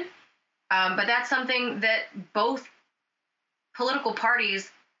decision. But that's something that both political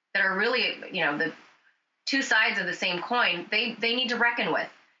parties that are really, the two sides of the same coin, they need to reckon with.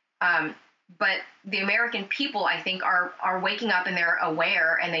 But the American people, I think, are waking up and they're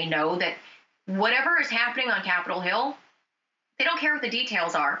aware and they know that whatever is happening on Capitol Hill, they don't care what the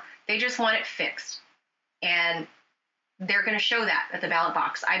details are. They just want it fixed. And they're going to show that at the ballot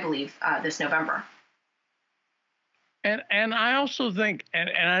box, I believe, this November. And I also think, and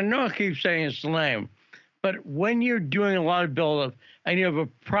I know I keep saying it's lame, but when you're doing a lot of buildup and you have a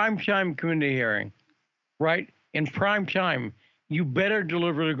primetime committee hearing, right, in prime time, you better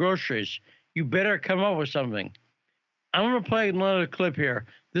deliver the groceries. You better come up with something. I'm going to play another clip here.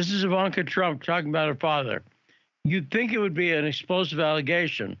 This is Ivanka Trump talking about her father. You'd think it would be an explosive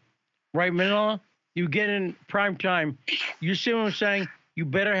allegation, right, Manila? You get in prime time, you see what I'm saying? You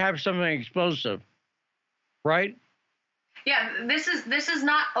better have something explosive, right? Yeah, this is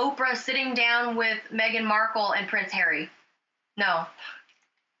not Oprah sitting down with Meghan Markle and Prince Harry. No.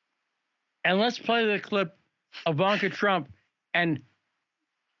 And let's play the clip of Ivanka Trump and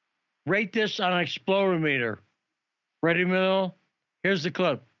rate this on an explodometer. Ready, Manila? Here's the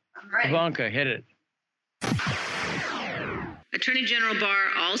clip. Ivanka, hit it. Attorney General Barr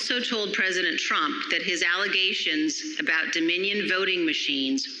also told President Trump that his allegations about Dominion voting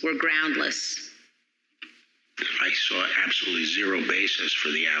machines were groundless. I saw absolutely zero basis for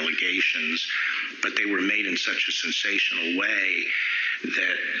the allegations, but they were made in such a sensational way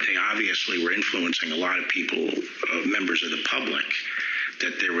that they obviously were influencing a lot of people, members of the public,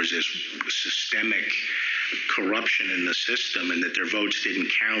 that there was this systemic corruption in the system and that their votes didn't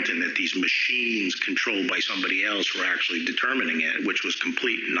count and that these machines controlled by somebody else were actually determining it, which was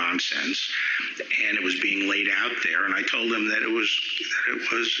complete nonsense. And it was being laid out there. And I told them that it was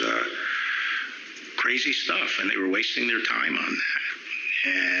crazy stuff and they were wasting their time on that.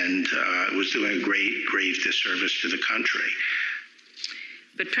 And it was doing a grave disservice to the country.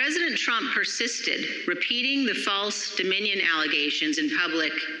 But President Trump persisted, repeating the false Dominion allegations in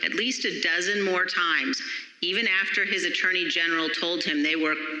public at least a dozen more times, even after his attorney general told him they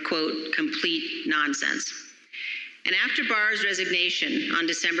were, quote, complete nonsense. And after Barr's resignation on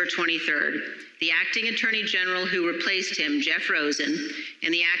December 23rd, the acting attorney general who replaced him, Jeff Rosen,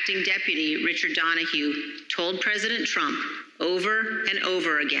 and the acting deputy, Richard Donahue, told President Trump over and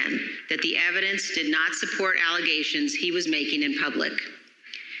over again that the evidence did not support allegations he was making in public.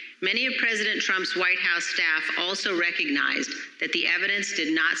 Many of President Trump's White House staff also recognized that the evidence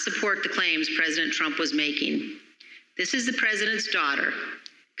did not support the claims President Trump was making. This is the president's daughter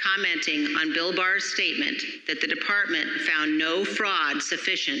commenting on Bill Barr's statement that the department found no fraud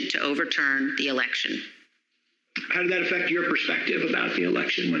sufficient to overturn the election. How did that affect your perspective about the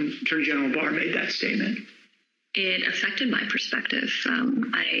election when Attorney General Barr made that statement? It affected my perspective.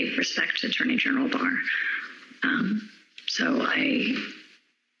 I respect Attorney General Barr. So I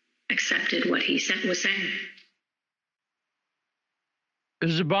accepted what he was saying. This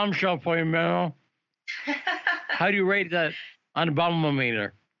is a bombshell for you, Mel. How do you rate that on a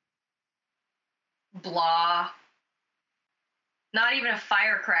bombometer? Blah. Not even a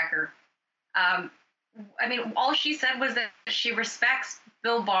firecracker. I mean, all she said was that she respects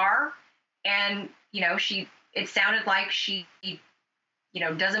Bill Barr, and it sounded like she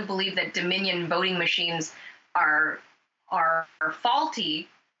doesn't believe that Dominion voting machines are faulty,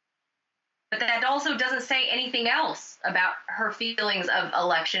 but that also doesn't say anything else about her feelings of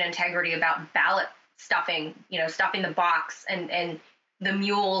election integrity, about ballot stuffing, stuffing the box, and the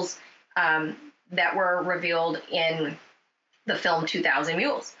mules that were revealed in the film 2000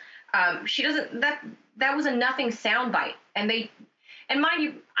 Mules. She doesn't. That was a nothing soundbite, and mind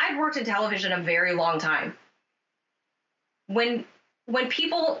you, I've worked in television a very long time. When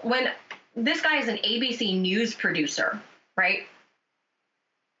this guy is an ABC News producer, right?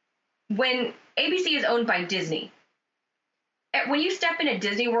 When ABC is owned by Disney, when you step into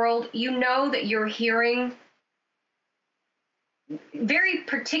Disney World, you know that you're hearing very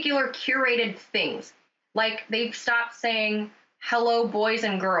particular curated things. Like they've stopped saying "hello, boys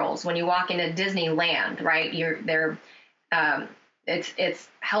and girls" when you walk into Disneyland, right? It's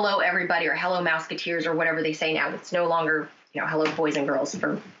 "hello, everybody" or "hello, Mouseketeers" or whatever they say now. It's no longer "hello, boys and girls"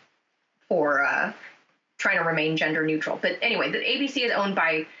 for trying to remain gender neutral. But anyway, the ABC is owned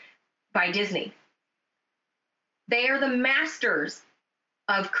by Disney. They are the masters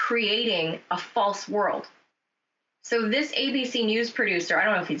of creating a false world. So this ABC News producer, I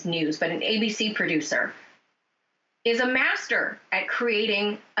don't know if he's news, but an ABC producer, is a master at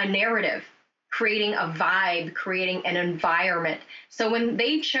creating a narrative, creating a vibe, creating an environment. So when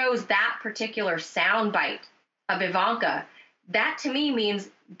they chose that particular soundbite of Ivanka, that to me means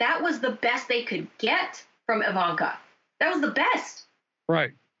that was the best they could get from Ivanka. That was the best.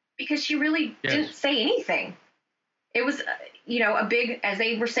 Right. Because she really didn't say anything. It was, a big, as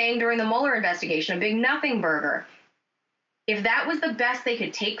they were saying during the Mueller investigation, a big nothing burger. If that was the best they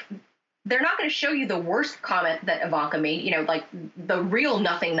could take, they're not going to show you the worst comment that Ivanka made, like the real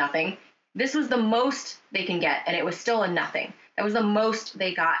nothing. This was the most they can get, and it was still a nothing. That was the most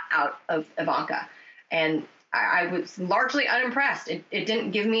they got out of Ivanka. And I was largely unimpressed. It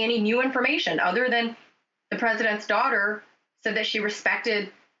didn't give me any new information other than the president's daughter said that she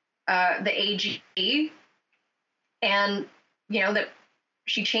respected the AG, and that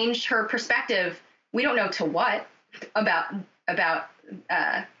she changed her perspective. We don't know to what about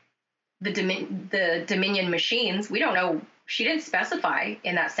the Dominion machines. We don't know. She didn't specify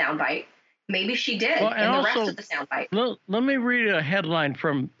in that soundbite. Maybe she did in the rest of the soundbite. Let me read a headline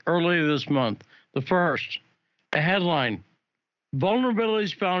from earlier this month. The first, a headline: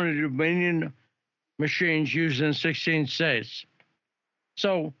 vulnerabilities found in Dominion machines used in 16 states.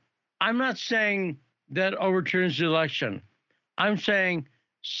 So I'm not saying that overturns the election. I'm saying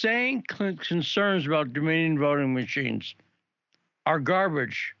concerns about Dominion voting machines are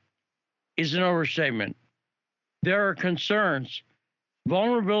garbage is an overstatement. There are concerns.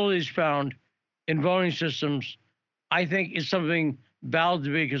 Vulnerabilities found in voting systems, I think, is something valid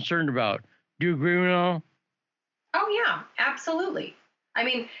to be concerned about. Do you agree, Manila? Oh, yeah, absolutely. I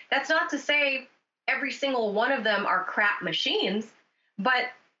mean, that's not to say every single one of them are crap machines,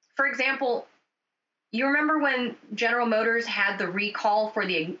 but, for example, you remember when General Motors had the recall for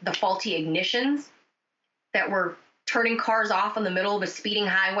the faulty ignitions that were turning cars off in the middle of a speeding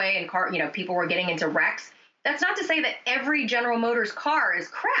highway and people were getting into wrecks? That's not to say that every General Motors car is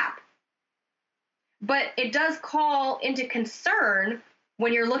crap, but it does call into concern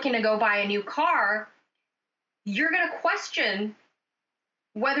when you're looking to go buy a new car. You're going to question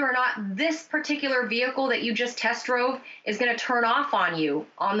whether or not this particular vehicle that you just test drove is going to turn off on you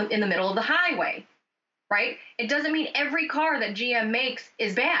in the middle of the highway, right? It doesn't mean every car that GM makes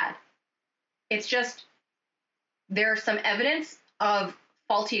is bad. It's just there's some evidence of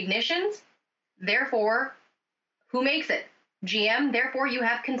faulty ignitions. Therefore, who makes it? GM. Therefore, you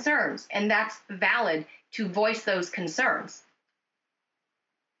have concerns, and that's valid to voice those concerns.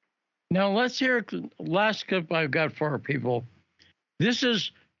 Now, let's hear the last clip I've got for our people. This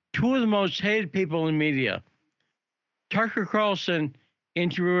is two of the most hated people in media. Tucker Carlson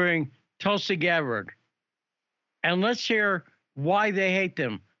interviewing Tulsi Gabbard. And let's hear why they hate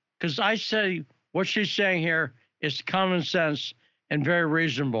them. Because I say what she's saying here is common sense and very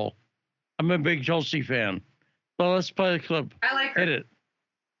reasonable. I'm a big Tulsi fan. Well, let's play the clip. I like her. Hit it.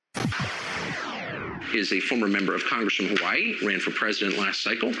 Is a former member of Congress from Hawaii, ran for president last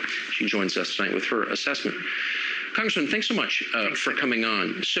cycle. She joins us tonight with her assessment. Congressman, thanks so much for coming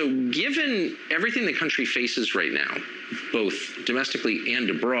on. So given everything the country faces right now, both domestically and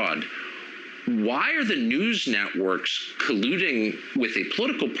abroad, Why are the news networks colluding with a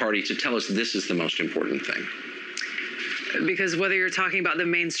political party to tell us this is the most important thing? Because whether you're talking about the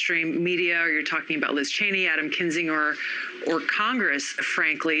mainstream media or you're talking about Liz Cheney, Adam Kinzinger, or Congress,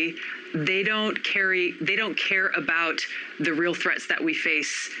 frankly, they don't care about the real threats that we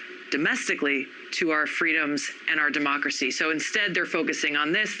face domestically to our freedoms and our democracy. So instead, they're focusing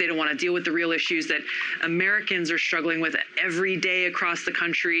on this. They don't want to deal with the real issues that Americans are struggling with every day across the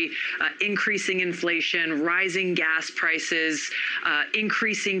country: increasing inflation, rising gas prices,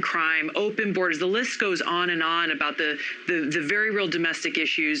 increasing crime, open borders. The list goes on and on about the very real domestic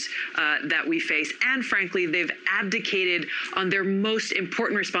issues that we face. And frankly, they've abdicated on their most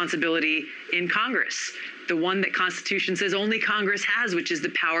important responsibility in Congress, the one that Constitution says only Congress has, which is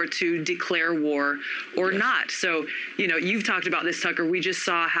the power to declare war or not. So, you've talked about this, Tucker. We just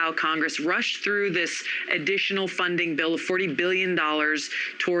saw how Congress rushed through this additional funding bill of $40 billion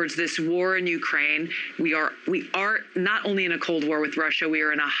towards this war in Ukraine. We are not only in a Cold War with Russia, we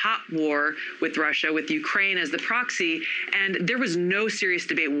are in a hot war with Russia, with Ukraine as the proxy. And there was no serious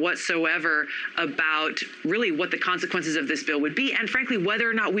debate whatsoever about really what the consequences of this bill would be, and frankly, whether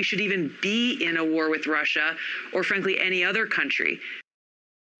or not we should even be in a war with Russia or frankly any other country.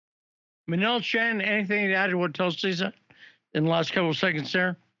 Manila Chan, anything to add to what Tulsi said in the last couple of seconds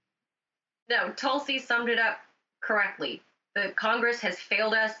there? No, Tulsi summed it up correctly. The Congress has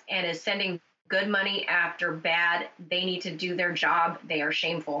failed us and is sending good money after bad. They need to do their job. They are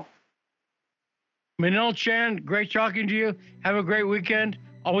shameful. Manila Chan, great talking to you. Have a great weekend.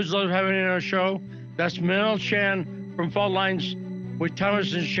 Always love having you on our show. That's Manila Chan from Fault Lines with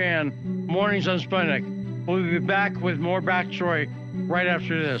Thomas and Chan, mornings on Sputnik. We'll be back with more backstory right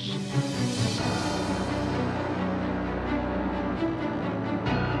after this.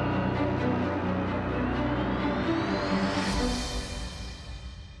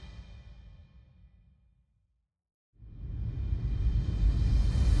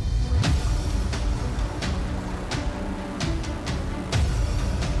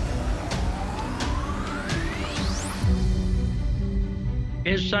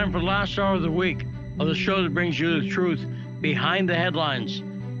 It's time for the last hour of the week of the show that brings you the truth behind the headlines.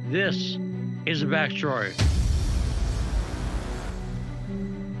 This is the backstory.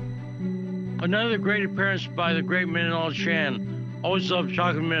 Another great appearance by the great Manila Chan. Always love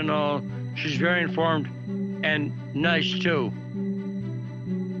talking to Manila. She's very informed and nice too.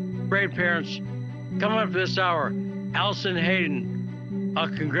 Great appearance. Coming up this hour, Alison Hayden, a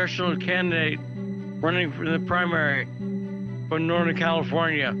congressional candidate running for the primary from Northern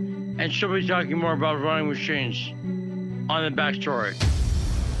California, and she'll be talking more about voting machines on the backstory.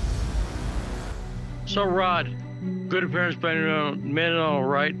 So, Rod, good appearance by Manila,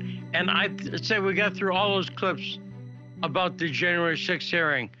 right? And I'd say we got through all those clips about the January 6th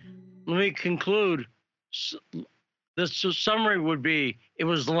hearing. Let me conclude. The summary would be, it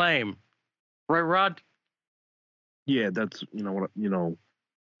was lame. Right, Rod? Yeah, that's,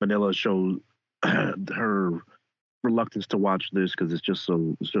 Manila showed her reluctance to watch this because it's just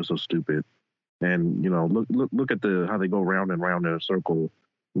so stupid. And look at how they go round and round in a circle.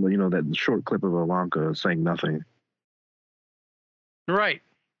 That short clip of Ivanka saying nothing. Right,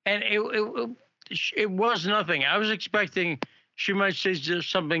 and it was nothing. I was expecting she might say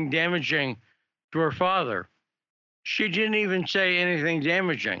something damaging to her father. She didn't even say anything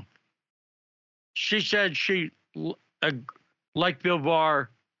damaging. She said she liked Bill Barr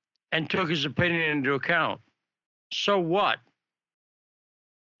and took his opinion into account. So what?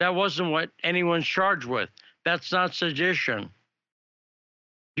 That wasn't what anyone's charged with. That's not sedition.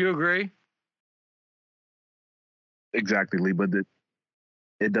 Do you agree? Exactly, Lee. But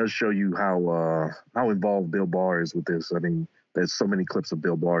it does show you how involved Bill Barr is with this. I mean, there's so many clips of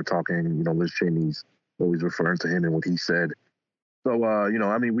Bill Barr talking. Liz Cheney's always referring to him and what he said. So,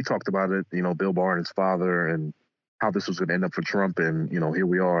 we talked about it. Bill Barr and his father, and how this was going to end up for Trump. And here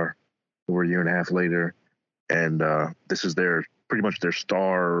we are, over a year and a half later. And this is pretty much their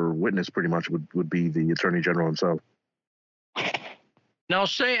star witness, pretty much would be the Attorney General himself. Now,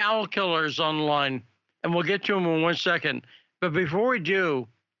 say Owl Killer is on the line, and we'll get to him in 1 second. But before we do,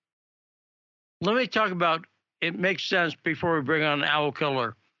 let me talk about, it makes sense before we bring on Owl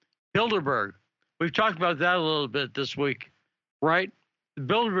Killer. Bilderberg. We've talked about that a little bit this week, right? The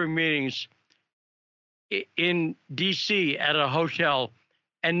Bilderberg meetings in D.C. at a hotel,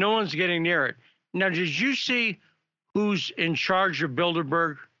 and no one's getting near it. Now, did you see who's in charge of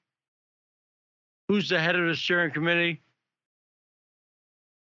Bilderberg? Who's the head of the steering committee?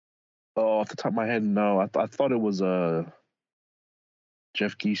 Oh, off the top of my head, no. I thought it was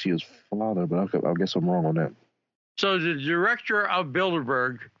Jeff Giesi's father, but I guess I'm wrong on that. So the director of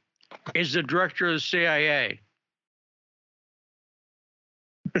Bilderberg is the director of the CIA.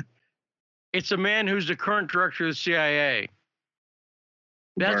 It's a man who's the current director of the CIA.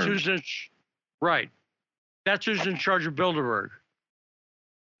 That's who's in, right. That's who's in charge of Bilderberg.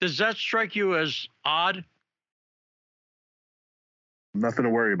 Does that strike you as odd? Nothing to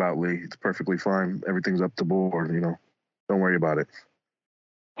worry about, Lee. It's perfectly fine. Everything's up to board, you know. Don't worry about it.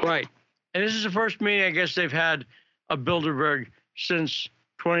 Right. And this is the first meeting, I guess, they've had of Bilderberg since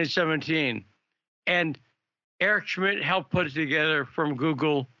 2017. And Eric Schmidt helped put it together from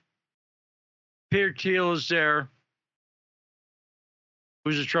Google. Peter Thiel is there,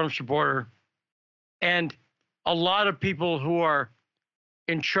 who's a Trump supporter. And a lot of people who are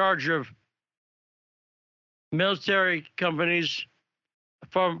in charge of military companies,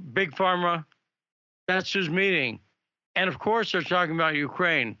 from big pharma, that's who's meeting. And of course, they're talking about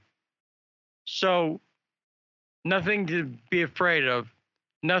Ukraine. So nothing to be afraid of,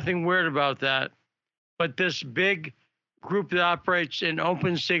 nothing weird about that. But this big group that operates in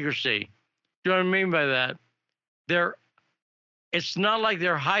open secrecy, do you know what I mean by that? It's not like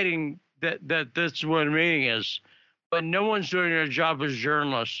they're hiding that this is what a meeting is, but no one's doing their job as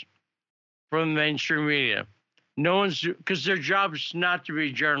journalists from the mainstream media. No one's, because their job is not to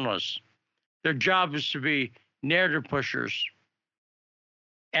be journalists. Their job is to be narrative pushers.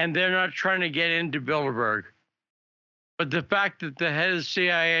 And they're not trying to get into Bilderberg. But the fact that the head of the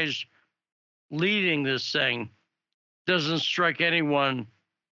CIA is leading this thing doesn't strike anyone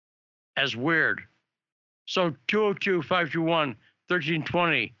as weird. So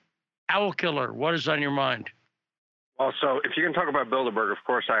 202-521-1320, Owl Killer, what is on your mind? Well, so if you can talk about Bilderberg, of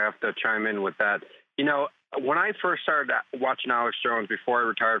course I have to chime in with that. You know, when I first started watching Alex Jones before I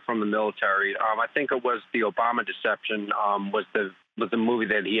retired from the military, I think it was the Obama Deception was the movie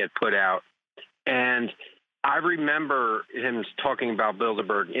that he had put out. And I remember him talking about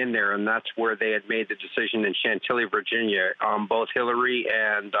Bilderberg in there, and that's where they had made the decision in Chantilly, Virginia. Both Hillary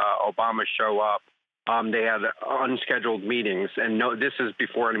and Obama show up. They had unscheduled meetings, and no, this is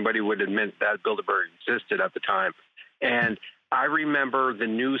before anybody would admit that Bilderberg existed at the time. And I remember the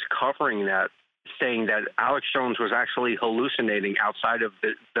news covering that, saying that Alex Jones was actually hallucinating outside of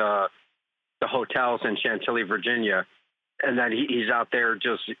the hotels in Chantilly, Virginia, and that he's out there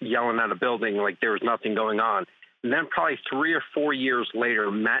just yelling at a building like there was nothing going on. And then probably 3 or 4 years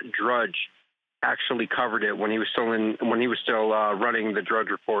later, Matt Drudge actually covered it when he was still running the Drudge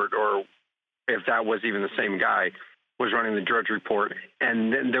Report, or if that was even the same guy, was running the Drudge Report,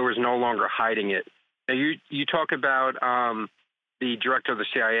 and then there was no longer hiding it. Now you talk about the director of the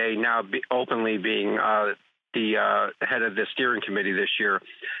CIA now openly being the head of the steering committee this year.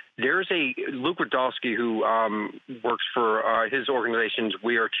 There's a Luke Rudolsky who works for his organization's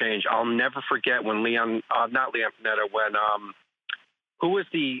We Are Change. I'll never forget when when who was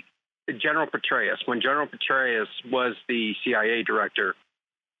the General Petraeus? When General Petraeus was the CIA director,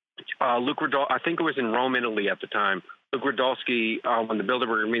 I think it was in Rome, Italy at the time. Luke Rudolsky, when the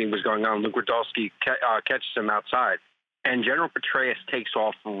Bilderberg meeting was going on, Luke Rudolsky catches him outside, and General Petraeus takes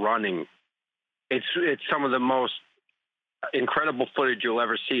off running. It's some of the most incredible footage you'll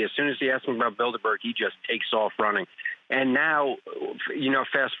ever see. As soon as he asks him about Bilderberg, he just takes off running. And now,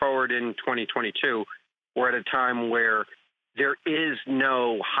 fast forward in 2022, we're at a time where there is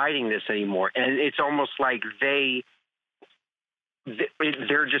no hiding this anymore, and it's almost like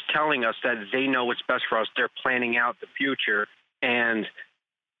they're just telling us that they know what's best for us. They're planning out the future, and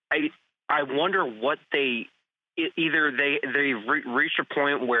I wonder what either they've reached a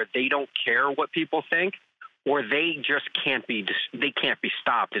point where they don't care what people think, or they just can't be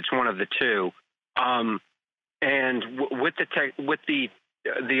stopped. It's one of the two. And with the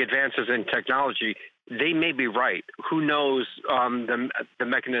advances in technology, they may be right. Who knows the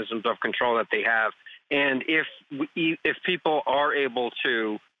mechanisms of control that they have. And if people are able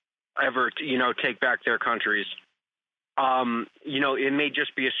to ever, take back their countries, it may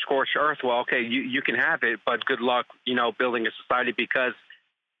just be a scorched earth. Well, okay, you can have it, but good luck, building a society, because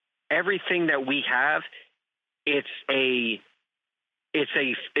everything that we have, it's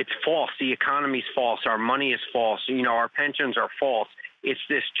false. The economy's false. Our money is false. Our pensions are false. It's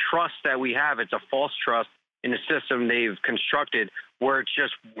this trust that we have. It's a false trust in a system they've constructed where it's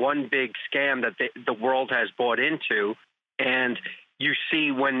just one big scam that the world has bought into. And you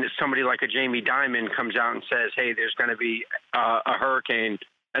see when somebody like a Jamie Dimon comes out and says, hey, there's going to be a hurricane,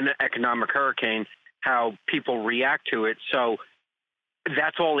 an economic hurricane, how people react to it. So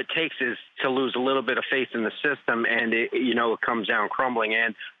that's all it takes is to lose a little bit of faith in the system, and it comes down crumbling.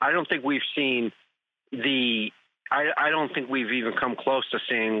 And I don't think we've seen I don't think we've even come close to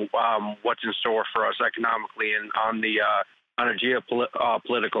seeing what's in store for us economically and on the on a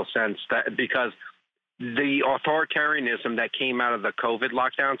geopolitical sense, that because the authoritarianism that came out of the COVID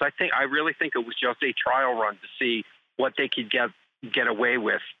lockdowns, I really think it was just a trial run to see what they could get away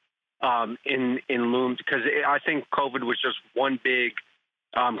with in looms, because I think COVID was just one big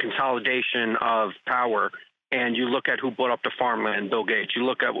consolidation of power. And you look at who bought up the farmland, Bill Gates. You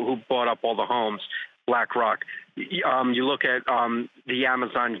look at who bought up all the homes, BlackRock. You look at the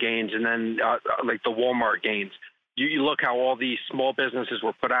Amazon gains, and then like the Walmart gains. You look how all these small businesses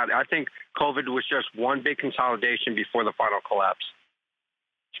were put out. I think COVID was just one big consolidation before the final collapse.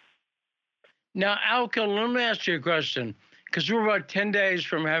 Now, Alka, let me ask you a question, because we're about 10 days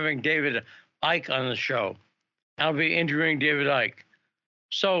from having David Icke on the show. I'll be interviewing David Icke.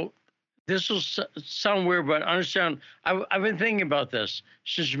 So this will sound weird, but understand, I've been thinking about this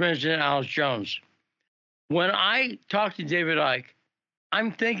since you mentioned Alex Jones. When I talk to David Icke,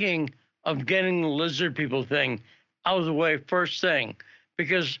 I'm thinking of getting the lizard people thing out of the way first thing,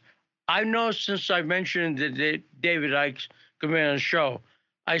 because I know since I mentioned that David Icke's going to be on the show,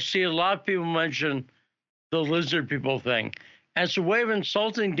 I see a lot of people mention the lizard people thing. And it's a way of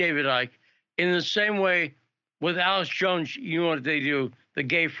insulting David Icke in the same way with Alex Jones, you know what they do, the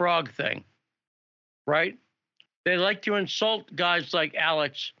gay frog thing, right? They like to insult guys like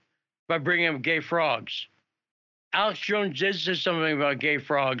Alex by bringing up gay frogs. Alex Jones did say something about gay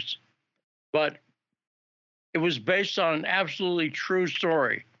frogs, but it was based on an absolutely true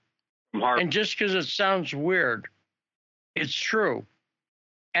story. And just because it sounds weird, it's true.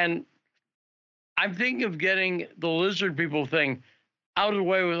 And I'm thinking of getting the lizard people thing out of the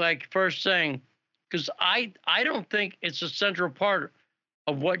way with like first thing, because I don't think it's a central part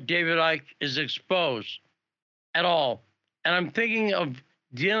of what David Icke is exposed at all. And I'm thinking of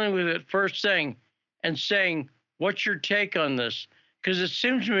dealing with it first thing and saying, what's your take on this? Because it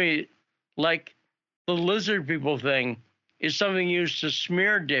seems to me like the lizard people thing is something used to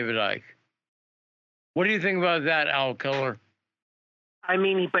smear David Icke. What do you think about that, Al Keller? I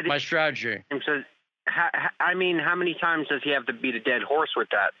mean, but my strategy. So, I mean, how many times does he have to beat a dead horse with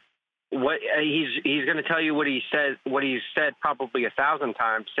that? What he's going to tell you what he said probably 1,000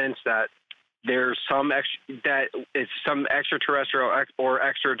 times since that. There's some that it's some extraterrestrial or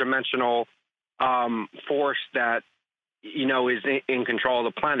extra dimensional force that is in control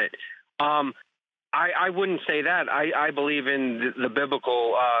of the planet. I wouldn't say that. I believe in the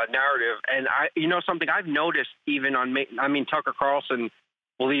biblical narrative, and something I've noticed even on Tucker Carlson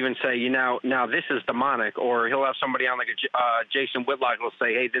will even say now this is demonic, or he'll have somebody on like a Jason Whitlock will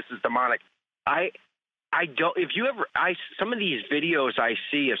say, hey, this is demonic. I don't. If you ever, some of these videos I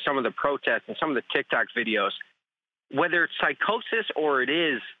see of some of the protests and some of the TikTok videos, whether it's psychosis or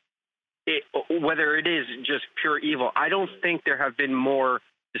whether it is just pure evil, I don't think there have been more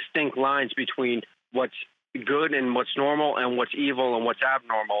distinct lines between what's good and what's normal and what's evil and what's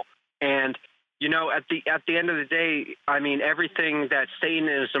abnormal. And at the end of the day, I mean, everything that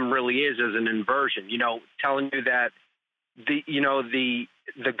Satanism really is an inversion. Telling you that the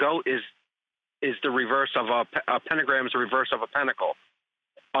goat is the reverse of a pentagram is the reverse of a pentacle.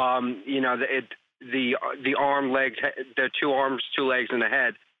 The arm, legs, the 2 arms, 2 legs, and a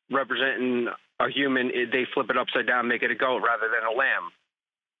head representing a human. They flip it upside down, make it a goat rather than a lamb.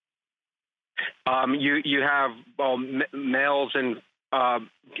 You have males and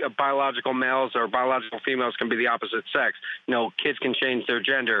biological males or biological females can be the opposite sex. Kids can change their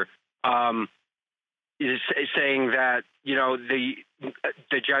gender. Is saying that the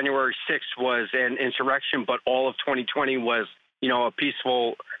January 6th was an insurrection, but all of 2020 was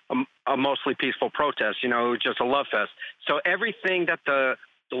a mostly peaceful protest. Just a love fest. So everything that the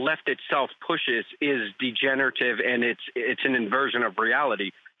left itself pushes is degenerative, and it's an inversion of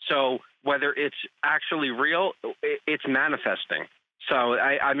reality. So whether it's actually real, it's manifesting. So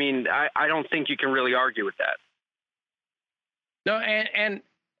I don't think you can really argue with that. No, and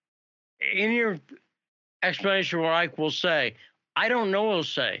in your explanation, what Ike will say, I don't know he'll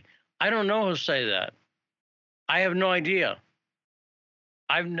say. I don't know he'll say that. I have no idea.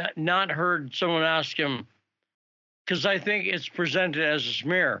 I've not heard someone ask him, because I think it's presented as a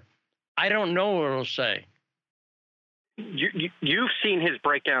smear. I don't know what he'll say. You've seen his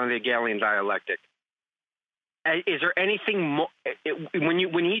breakdown of the Hegelian dialectic. Is there anything more when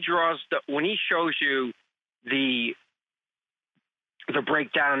he shows you the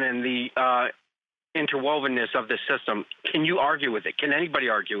breakdown and the interwovenness of the system? Can you argue with it? Can anybody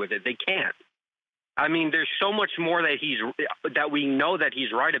argue with it? They can't. I mean, there's so much more that we know that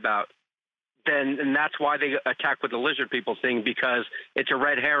he's right about and that's why they attack with the lizard people thing, because it's a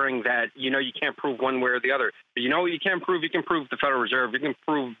red herring that, you can't prove one way or the other. But you know what you can prove? You can prove the Federal Reserve. You can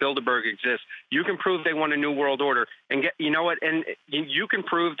prove Bilderberg exists. You can prove they want a new world order. And and you can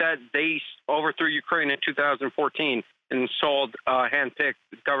prove that they overthrew Ukraine in 2014 and installed hand-picked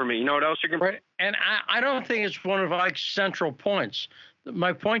government. You know what else you can prove? Right. And I don't think it's one of Ike's central points.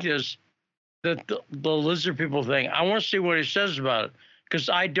 My point is that the lizard people thing, I want to see what he says about it, because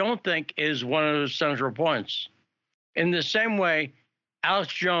I don't think is one of the central points. In the same way,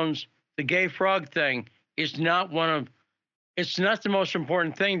 Alex Jones, the gay frog thing, is not it's not the most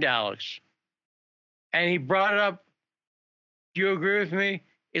important thing to Alex. And he brought it up. Do you agree with me?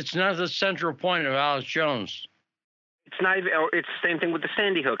 It's not the central point of Alex Jones. It's not even. It's the same thing with the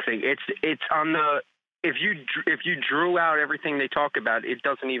Sandy Hook thing. It's on the. If you drew out everything they talk about, it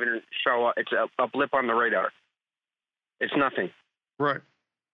doesn't even show up. It's a blip on the radar. It's nothing. Right.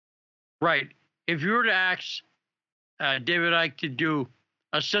 Right. If you were to ask David Icke to do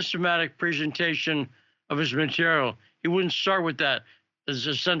a systematic presentation of his material, he wouldn't start with that as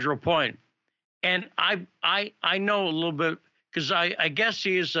a central point. And I know a little bit, because I guess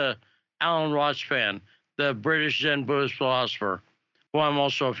he is a Alan Watts fan, the British Zen Buddhist philosopher, who I'm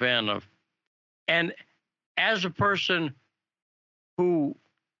also a fan of. And as a person who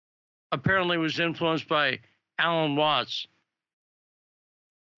apparently was influenced by Alan Watts,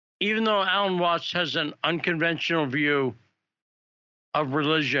 even though Alan Watts has an unconventional view of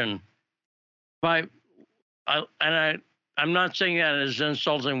religion, I'm not saying that in an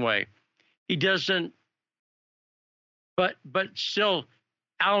insulting way. He doesn't, but still,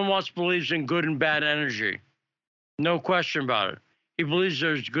 Alan Watts believes in good and bad energy. No question about it. He believes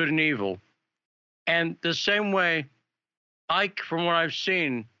there's good and evil. And the same way, Ike, from what I've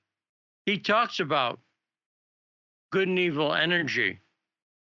seen, he talks about good and evil energy.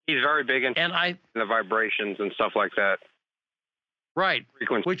 He's very big into the vibrations and stuff like that. Right.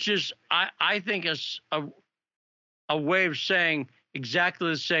 Frequency. Which is, I think, is a way of saying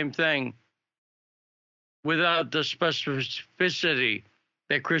exactly the same thing without the specificity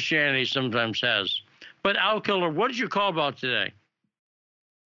that Christianity sometimes has. But Al Killer, what did you call about today?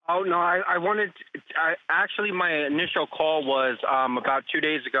 Oh, no, I wanted actually, my initial call was about 2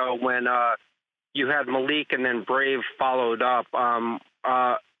 days ago when you had Malik and then Brave followed up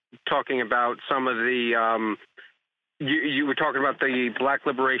talking about some of the you were talking about the Black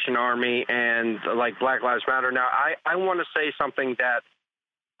Liberation Army and like Black Lives Matter. Now, I want to say something that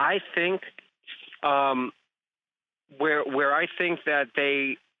I think where I think that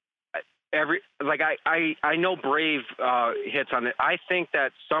they I know Brave hits on it. I think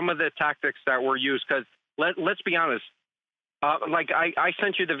that some of the tactics that were used, because let's be honest, I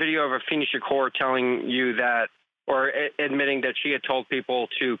sent you the video of Afeni Shakur telling you that, or admitting that she had told people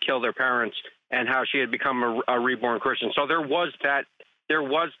to kill their parents and how she had become a reborn Christian. So there was that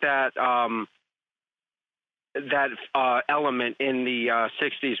element in the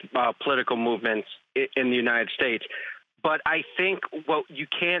 60s political movements in the United States. But I think you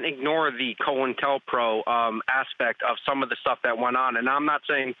can't ignore the COINTELPRO aspect of some of the stuff that went on. And I'm not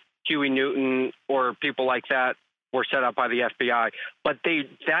saying Huey Newton or people like that were set up by the FBI, but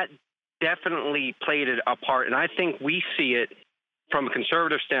that definitely played a part. And I think we see it from a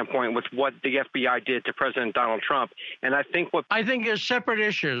conservative standpoint with what the FBI did to President Donald Trump. And I think it's separate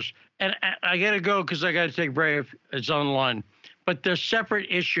issues. And I got to go because I got to take Brave. It's on the line. But they're separate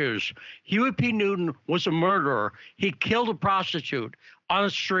issues. Huey P. Newton was a murderer. He killed a prostitute on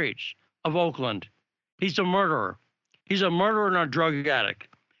the streets of Oakland. He's a murderer. He's a murderer and a drug addict.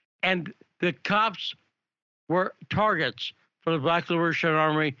 And the cops were targets for the Black Liberation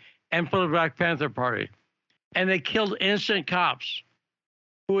Army and for the Black Panther Party. And they killed innocent cops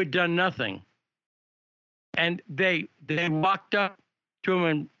who had done nothing. And they walked up to them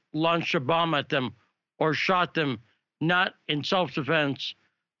and launched a bomb at them or shot them, not in self-defense,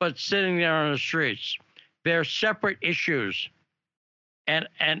 but sitting there on the streets. They're separate issues. And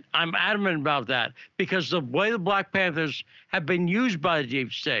I'm adamant about that, because the way the Black Panthers have been used by the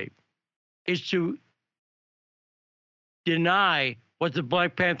deep state is to deny what the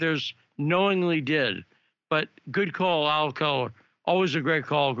Black Panthers knowingly did. But good call, Al Keller. Always a great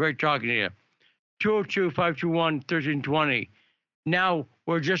call. Great talking to you. 202-521-1320. Now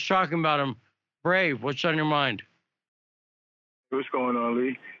we're just talking about him. Brave, what's on your mind? What's going on,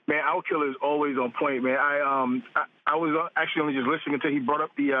 Lee? Man, Al Killer is always on point, man. I was actually only just listening until he brought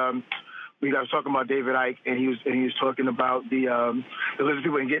up the we was talking about David Icke, and he was talking about the lizard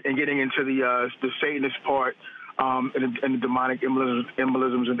people and getting into the Satanist part. And the demonic embolisms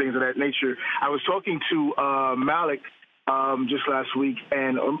and things of that nature. I was talking to Malik just last week,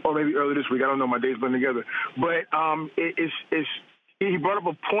 and or maybe earlier this week. I don't know. My days blend together. But he brought up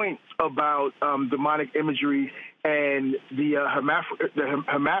a point about demonic imagery and the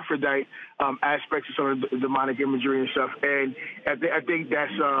hermaphrodite aspects of some of the demonic imagery and stuff. And I think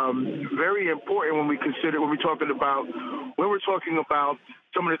that's very important when we're talking about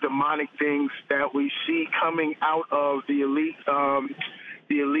some of the demonic things that we see coming out of the elite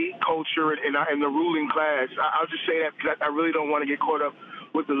culture and the ruling class. I'll just say that because I really don't want to get caught up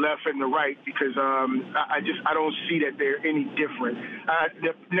with the left and the right, because I don't see that they're any different.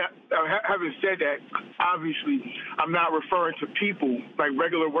 Having said that, obviously, I'm not referring to people, like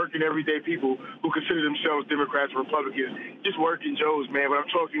regular working everyday people who consider themselves Democrats or Republicans, just working Joes, man. When I'm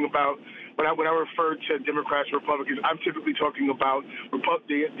talking about, when I refer to Democrats or Republicans, I'm typically talking about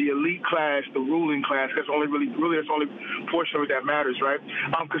the elite class, the ruling class. That's only really that's the only portion of it that matters, right?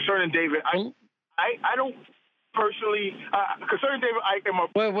 Concerning David, I don't personally, concerning David Icke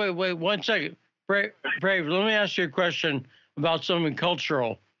and Wait, 1 second. Brave, let me ask you a question about something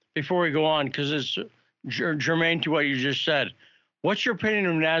cultural before we go on, because it's germane to what you just said. What's your opinion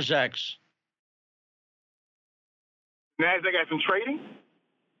of NASDAQs? NASDAQ as in trading?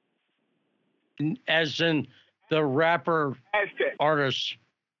 As in the rapper Aztec. Artist.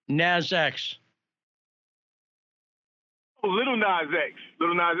 NASDAQs. Oh, Little Nas X.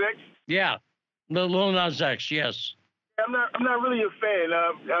 Little Nas X? Yeah. Lil Nas X, yes. I'm not really a fan.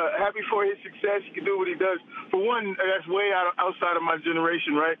 Happy for his success. He can do what he does. For one, that's way outside of my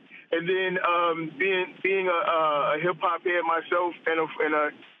generation, right? And then being a hip hop head myself and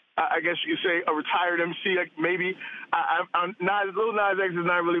I guess you could say a retired MC, like maybe I'm not. Lil Nas X is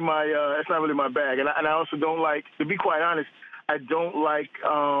not really my. It's not really my bag. And I also don't like, to be quite honest, I don't like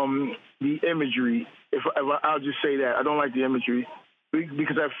the imagery. If I'll just say that, I don't like the imagery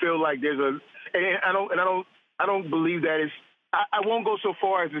because I feel like there's a. And I don't believe that it's. I won't go so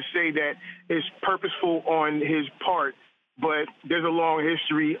far as to say that it's purposeful on his part, but there's a long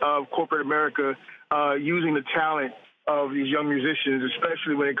history of corporate America using the talent of these young musicians,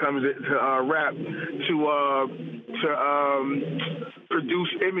 especially when it comes to rap, to produce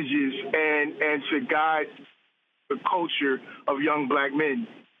images and to guide the culture of young black men,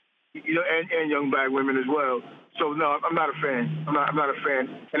 and young black women as well. So no, I'm not a fan. I'm not a fan.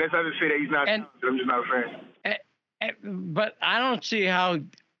 And that's not to say that he's not talented. I'm just not a fan. But I don't see how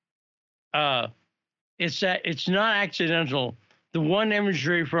it's not accidental. The one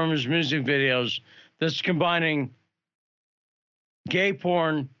imagery from his music videos that's combining gay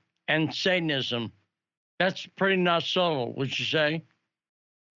porn and Satanism, that's pretty not subtle, would you say?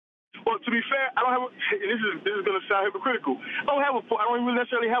 Well, to be fair, I don't have. This is going to sound hypocritical. I don't even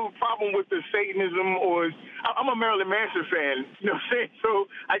necessarily have a problem with the Satanism, or I'm a Marilyn Manson fan. You know what I'm saying? So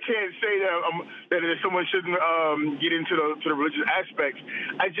I can't say that someone shouldn't get into the religious aspects.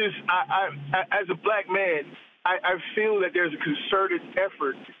 I as a black man, I feel that there's a concerted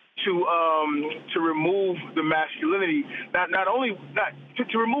effort to remove the masculinity, not only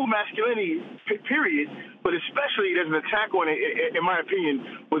to remove masculinity, period, but especially there's an attack on it, in my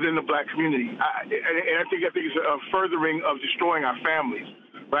opinion, within the black community. And I think it's a furthering of destroying our families,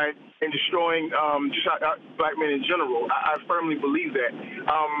 right, and destroying just our black men in general. I firmly believe that.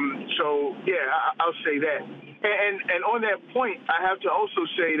 So yeah, I'll say that. And on that point, I have to also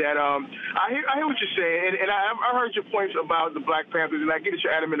say that I hear what you're saying, and I heard your points about the Black Panthers, and I get that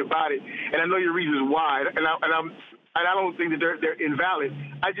you're adamant about it, and I know your reasons why, and I don't think that they're invalid.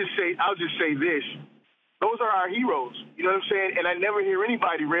 I'll just say this: those are our heroes. You know what I'm saying? And I never hear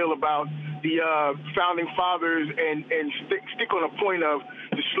anybody rail about the founding fathers and stick on a point of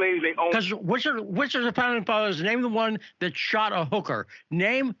the slaves they owned. Because which are the founding fathers? Name the one that shot a hooker.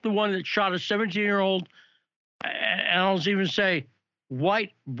 Name the one that shot a 17-year-old. And I'll even say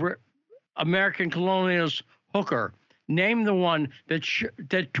white American colonialist hooker. Name the one that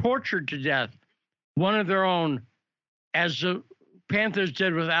tortured to death one of their own, as the Panthers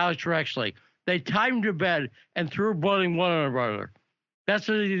did with Alex Rexley. They tied him to bed and threw boiling blood on a brother. That's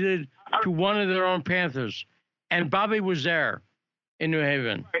what they did to one of their own Panthers. And Bobby was there in New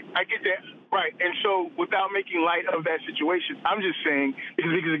Haven. I get that. Right. And so without making light of that situation, I'm just saying,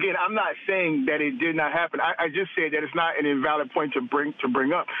 because again, I'm not saying that it did not happen. I just said that it's not an invalid point to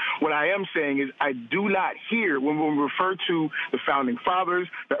bring up. What I am saying is I do not hear, when we refer to the founding fathers,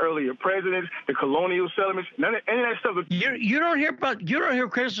 the earlier presidents, the colonial settlements, any of that stuff. You don't hear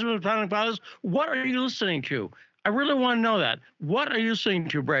criticism of the founding fathers. What are you listening to? I really want to know that. What are you listening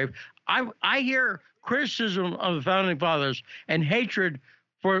to, Brave? I hear criticism of the founding fathers and hatred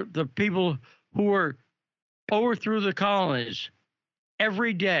for the people who were overthrew the colonies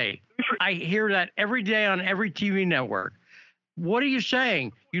every day. I hear that every day on every TV network. What are you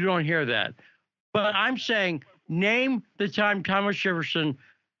saying? You don't hear that. But I'm saying, name the time Thomas Jefferson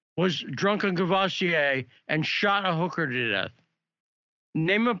was drunk on Cavassier and shot a hooker to death.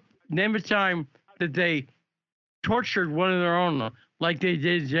 Name a time that they tortured one of their own, like they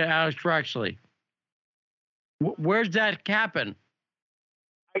did to Alex Raxley. Where's that happen?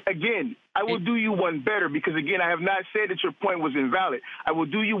 Again, I will do you one better because, again, I have not said that your point was invalid. I will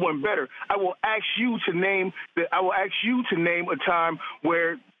do you one better. I will ask you to name a time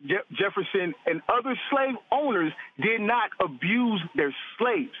where Jefferson and other slave owners did not abuse their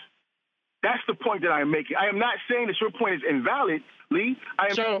slaves. That's the point that I am making. I am not saying that your point is invalid, Lee.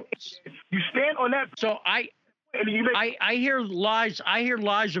 You stand on that. So I hear lies. I hear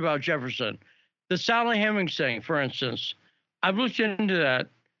lies about Jefferson. The Sally Hemings thing, for instance. I've looked into that.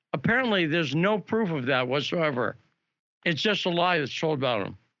 Apparently, there's no proof of that whatsoever. It's just a lie that's told about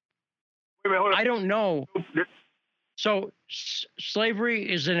him. Wait a minute, hold on. I don't know. So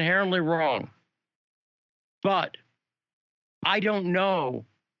slavery is inherently wrong. But I don't know.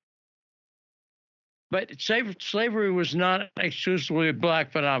 But slavery was not exclusively a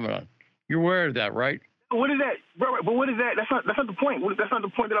black phenomenon. You're aware of that, right? What is that? But what is that? That's not the point. That's not the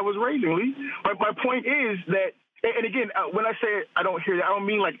point that I was raising, Lee. My point is that, and again, when I say I don't hear that, I don't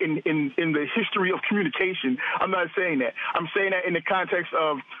mean like in the history of communication. I'm not saying that. I'm saying that in the context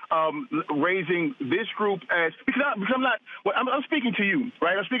of raising this group as because I'm not. Well, I'm speaking to you,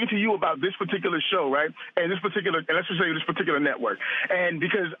 right? I'm speaking to you about this particular show, right? And let's just say this particular network. And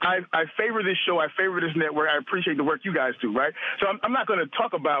because I favor this show, I favor this network. I appreciate the work you guys do, right? So I'm not going to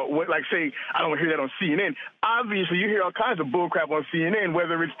talk about what, like, say I don't hear that on CNN. Obviously, you hear all kinds of bullcrap on CNN,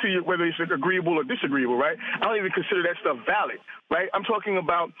 whether it's agreeable or disagreeable, right? I don't even consider that stuff valid, right? I'm talking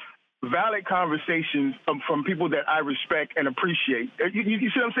about valid conversations from people that I respect and appreciate. You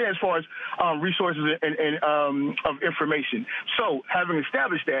see what I'm saying as far as resources and of information. So having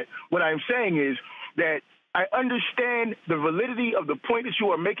established that, what I'm saying is that I understand the validity of the point that you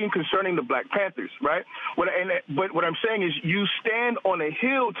are making concerning the Black Panthers, right? But what I'm saying is you stand on a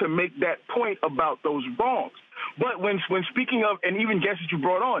hill to make that point about those wrongs. But when speaking of, and even guests that you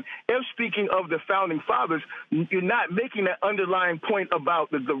brought on, if speaking of the founding fathers, you're not making that underlying point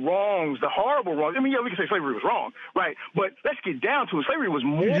about the wrongs, the horrible wrongs. I mean, yeah, we can say slavery was wrong, right? But let's get down to it. Slavery was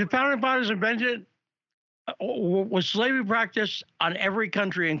more. Did the founding fathers invent it? Was slavery practiced on every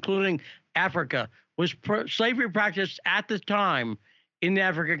country, including Africa? Was slavery practiced at the time in the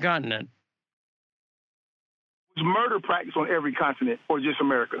African continent? Was murder practiced on every continent or just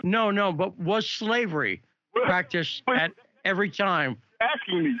America? No, but was slavery practiced at every time?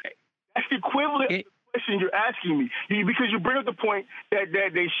 Asking me. That's the equivalent of the question you're asking me. Because you bring up the point that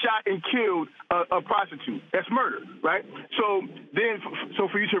they shot and killed a prostitute. That's murder, right? So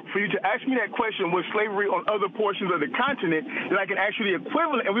for you to ask me that question, was slavery on other portions of the continent, then I can ask you the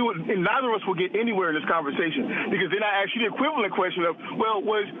equivalent, and neither of us will get anywhere in this conversation, because then I ask you the equivalent question of, well,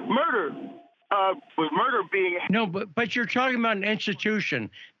 was murder being... No, but you're talking about an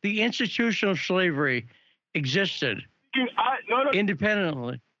institution. The institution of slavery existed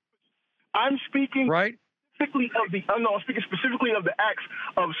independently. I'm speaking right. I'm speaking specifically of the acts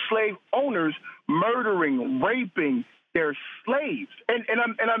of slave owners murdering, raping their slaves, and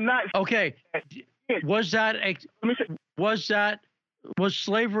I'm not okay. Was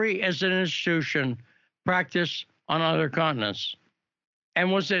slavery as an institution practiced on other continents, and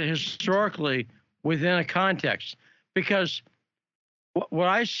was it historically within a context? Because what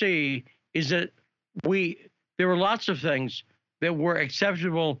I see is that there were lots of things that were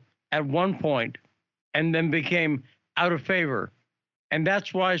acceptable at one point and then became out of favor. And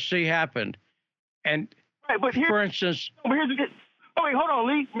that's why I see happened. And right, but for instance... hold on,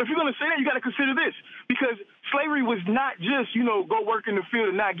 Lee. If you're going to say that, you got to consider this. Because slavery was not just, go work in the field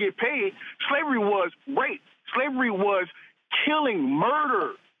and not get paid. Slavery was rape. Slavery was killing,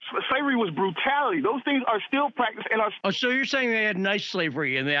 murder. Slavery was brutality. Those things are still practiced in our... Oh, so you're saying they had nice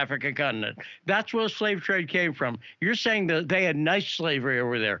slavery in the African continent. That's where the slave trade came from. You're saying that they had nice slavery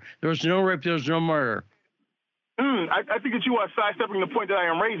over there. There was no rape, there was no murder. I think that you are sidestepping the point that I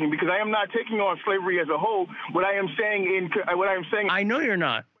am raising, because I am not taking on slavery as a whole. I know you're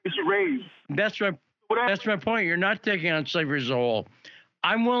not. That's my point. You're not taking on slavery as a whole.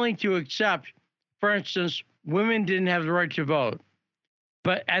 I'm willing to accept, for instance, women didn't have the right to vote.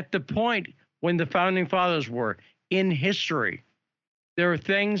 But at the point when the founding fathers were in history, there were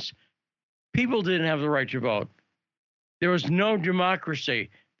things, people didn't have the right to vote. There was no democracy.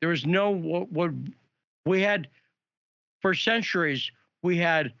 There was no, what we had for centuries, we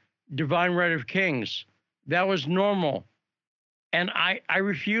had divine right of kings. That was normal. And I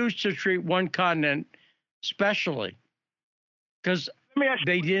refuse to treat one continent specially because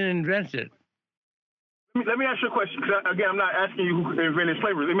they didn't invent it. Let me ask you a question. Because again, I'm not asking you who invented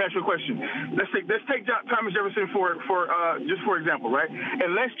slavery. Let me ask you a question. Let's take Thomas Jefferson for just for example, right?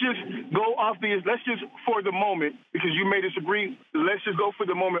 And let's just go off let's just for the moment, because you may disagree. Let's just go for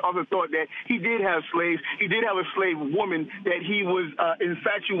the moment off the thought that he did have slaves. He did have a slave woman that he was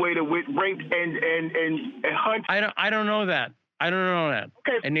infatuated with, raped, and hunted. I don't know that. I don't know that.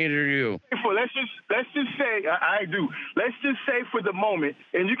 Okay. And neither do you. Let's just say I do. Let's just say for the moment,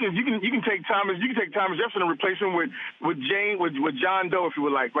 and you can take Thomas Jefferson and replace him with John Doe if you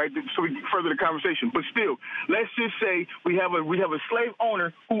would like, right? So we can further the conversation. But still, let's just say we have a slave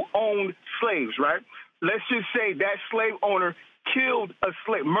owner who owned slaves, right? Let's just say that slave owner killed a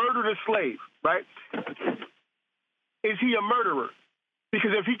slave, murdered a slave, right? Is he a murderer?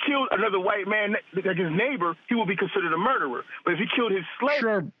 Because if he killed another white man, like his neighbor, he will be considered a murderer. But if he killed his slave,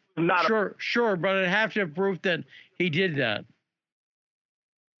 sure, but I'd have to have proof that he did that.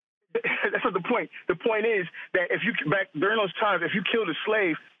 That's not the point. The point is that back during those times, if you killed a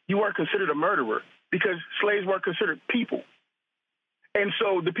slave, you weren't considered a murderer because slaves weren't considered people. And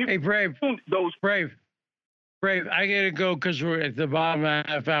so the people. Hey, Brave. I gotta go because we're at the bottom of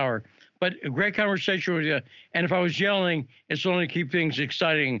the half hour. But a great conversation with you. And if I was yelling, it's only to keep things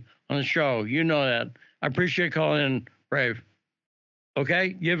exciting on the show. You know that. I appreciate calling in, Brave.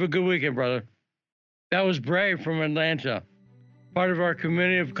 Okay? You have a good weekend, brother. That was Brave from Atlanta, part of our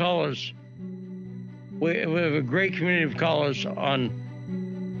community of callers. We have a great community of callers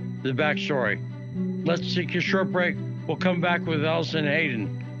on the backstory. Let's take a short break. We'll come back with Alison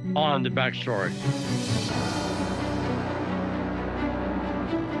Hayden on the backstory.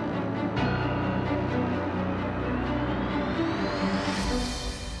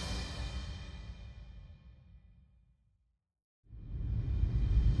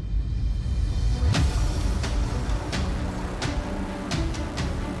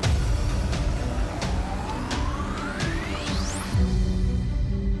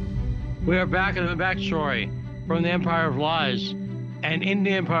 We are back in the backstory from the Empire of Lies. And in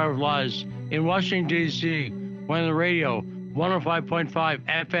the Empire of Lies, in Washington, D.C., we're on the radio, 105.5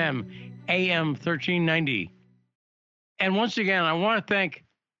 FM, AM 1390. And once again, I want to thank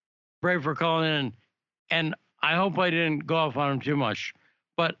Brave for calling in. And I hope I didn't go off on him too much.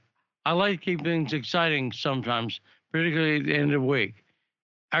 But I like to keep things exciting sometimes, particularly at the end of the week.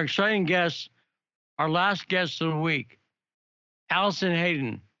 Our exciting guest, our last guest of the week, Alison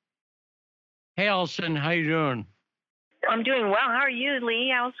Hayden. Hey, Alison, how you doing? I'm doing well. How are you,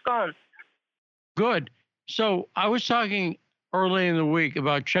 Lee? How's it going? Good. So I was talking early in the week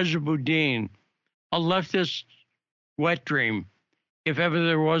about Chesa Boudin, a leftist wet dream, if ever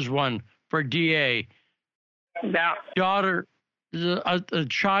there was one, for DA. Yeah. Daughter, a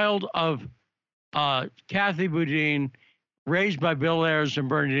child of Kathy Boudin, raised by Bill Ayers and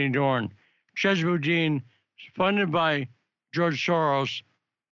Bernadine Dorn. Chesa Boudin, funded by George Soros,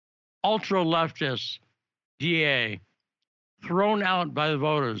 ultra-leftist DA, thrown out by the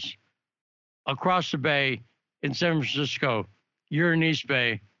voters across the bay in San Francisco. You're in East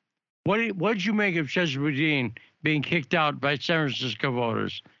Bay. What did you make of Chesa Boudin being kicked out by San Francisco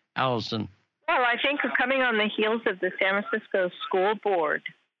voters, Alison? Well, I think coming on the heels of the San Francisco School Board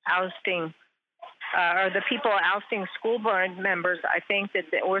ousting, or the people ousting school board members, I think that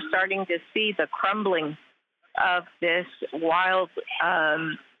we're starting to see the crumbling of this wild,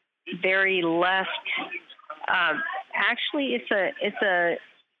 very left. Actually, it's a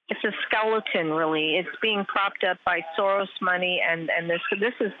skeleton, really. It's being propped up by Soros money, and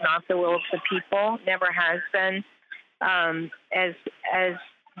this is not the will of the people. Never has been. As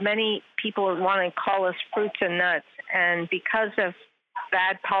many people want to call us fruits and nuts, and because of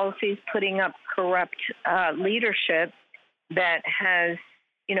bad policies, putting up corrupt leadership that has,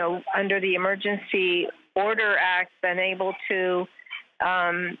 under the Emergency Order Act, been able to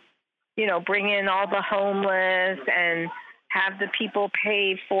bring in all the homeless and have the people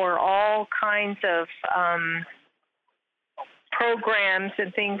pay for all kinds of programs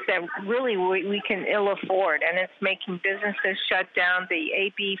and things that really we can ill afford. And it's making businesses shut down. The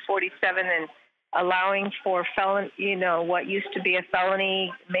AB 47 and allowing for what used to be a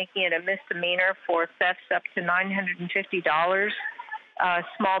felony, making it a misdemeanor for thefts up to $950.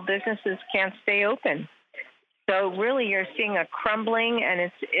 Small businesses can't stay open. So really, you're seeing a crumbling, and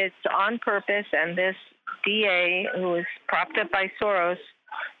it's on purpose. And this DA, who is propped up by Soros,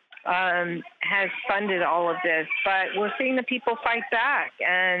 has funded all of this. But we're seeing the people fight back,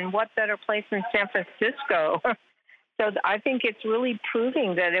 and what better place than San Francisco? So I think it's really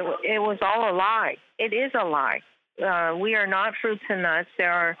proving that it was all a lie. It is a lie. We are not fruits and nuts.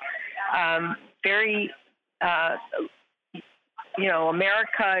 There are very,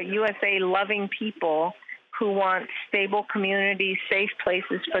 America, USA loving people who want stable communities, safe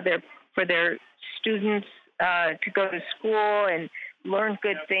places for their students to go to school and learn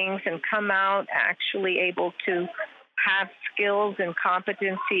good things and come out actually able to have skills and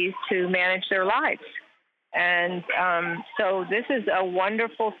competencies to manage their lives. And so this is a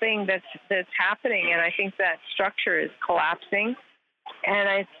wonderful thing that's happening, and I think that structure is collapsing, and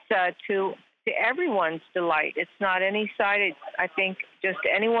it's to everyone's delight. It's not any side. It's, I think, just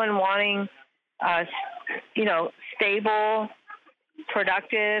anyone wanting, stable,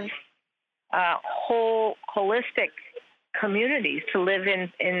 productive, holistic communities to live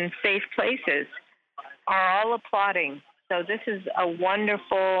in safe places are all applauding. So this is a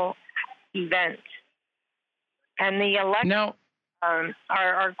wonderful event. And the elections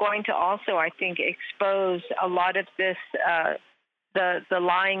are going to also, I think, expose a lot of this, the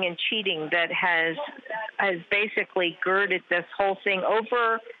lying and cheating that has basically girded this whole thing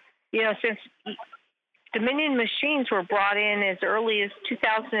over, since Dominion machines were brought in as early as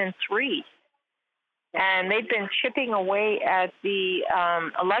 2003. And they've been chipping away at the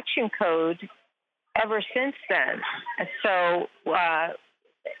election code ever since then. And so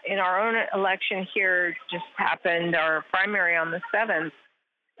in our own election here just happened, our primary on the 7th,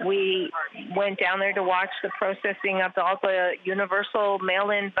 we went down there to watch the processing of all the universal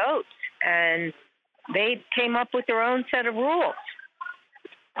mail-in votes. And they came up with their own set of rules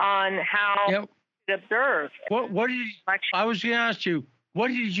on how to observe. What did I was going to ask you, what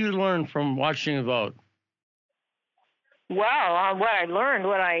did you learn from watching the vote? Well, what I learned,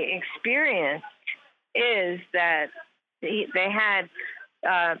 what I experienced is that they had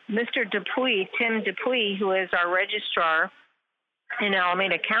Mr. Dupuy, Tim Dupuy, who is our registrar in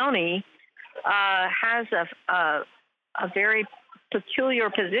Alameda County, has a very peculiar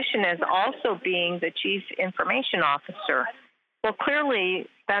position as also being the chief information officer. Well, clearly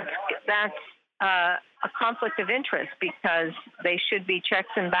that's a conflict of interest because they should be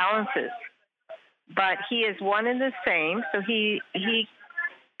checks and balances. But he is one and the same, so he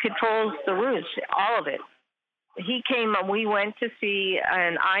controls the roots, all of it. He came, we went to see,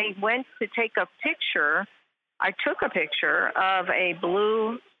 and I went to take a picture. I took a picture of a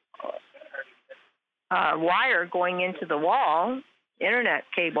blue wire going into the wall, internet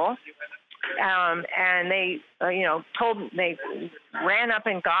cable, and they, they ran up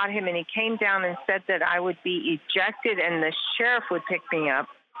and got him, and he came down and said that I would be ejected and the sheriff would pick me up.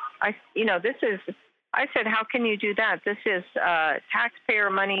 I said, how can you do that? This is taxpayer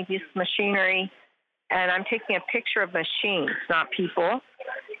money, this machinery, and I'm taking a picture of machines, not people.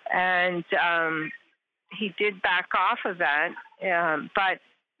 And he did back off of that. But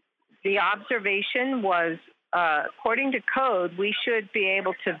the observation was, according to code, we should be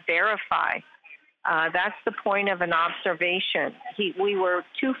able to verify. That's the point of an observation. We were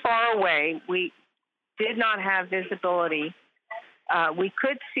too far away. We did not have visibility. We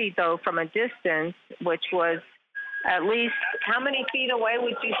could see, though, from a distance, which was at least, how many feet away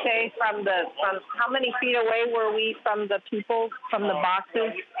would you say how many feet away were we from the people, from the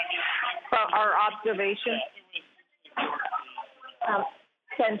boxes, from our observation?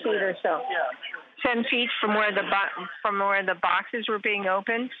 10 feet or so. 10 feet from where the boxes were being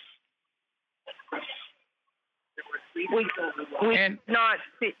opened. We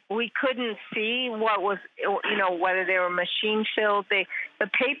couldn't see what was, whether they were machine filled. The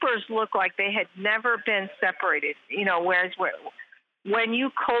papers looked like they had never been separated. Whereas when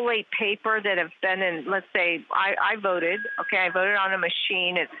you collate paper that have been in, let's say I voted. Okay, I voted on a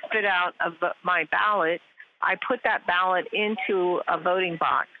machine. It spit out my ballot. I put that ballot into a voting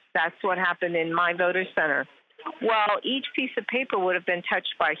box. That's what happened in my voter center. Well, each piece of paper would have been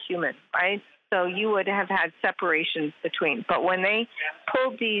touched by a human, right? So you would have had separations between. But when they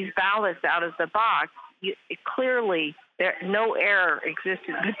pulled these ballots out of the box, clearly no error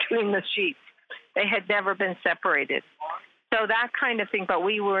existed between the sheets. They had never been separated. So that kind of thing. But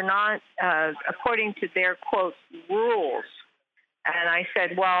we were not, according to their, quote, rules. And I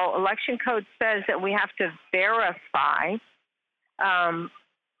said, well, election code says that we have to verify. And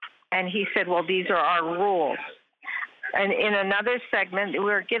he said, well, these are our rules. And in another segment, we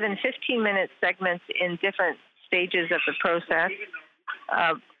were given 15-minute segments in different stages of the process.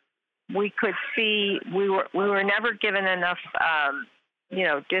 We could see we were never given enough,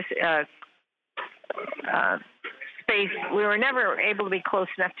 space. We were never able to be close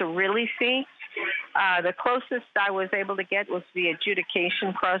enough to really see. The closest I was able to get was the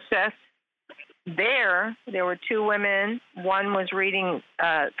adjudication process. There were two women. One was reading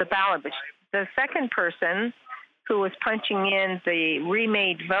the ballot, but the second person who was punching in the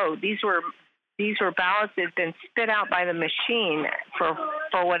remade vote. These were ballots that had been spit out by the machine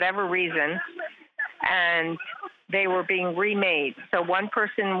for whatever reason, and they were being remade. So one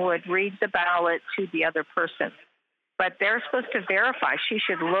person would read the ballot to the other person. But they're supposed to verify. She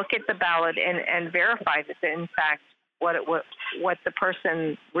should look at the ballot and verify that, in fact, what the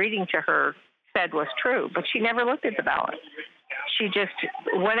person reading to her said was true. But she never looked at the ballot. She just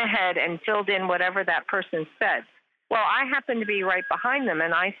went ahead and filled in whatever that person said. Well, I happened to be right behind them,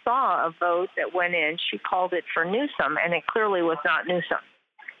 and I saw a vote that went in. She called it for Newsom, and it clearly was not Newsom.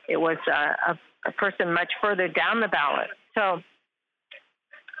 It was a person much further down the ballot. So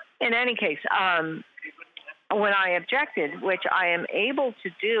in any case, when I objected, which I am able to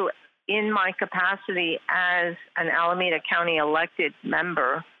do in my capacity as an Alameda County elected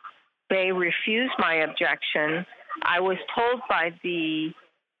member, they refused my objection. I was told by the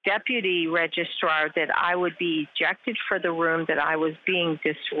deputy registrar that I would be ejected for the room, that I was being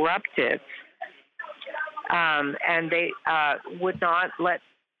disruptive. And they would not let,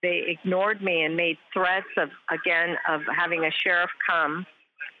 they ignored me and made threats of having a sheriff come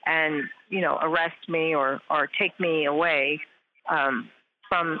and, arrest me or take me away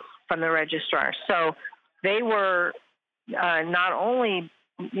from the registrar. So they were not only,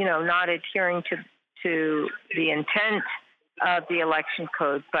 not adhering to the intent of the election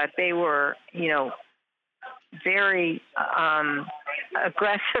code, but they were, very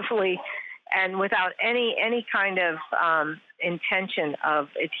aggressively and without any kind of intention of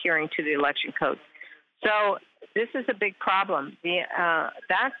adhering to the election code. So this is a big problem.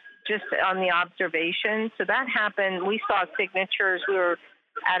 That's just on the observation. So that happened. We saw signatures. We were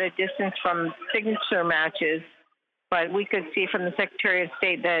at a distance from signature matches, but we could see from the Secretary of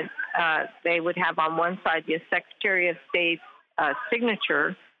State that they would have on one side the Secretary of State's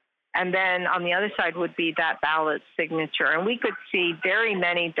signature, and then on the other side would be that ballot signature. And we could see very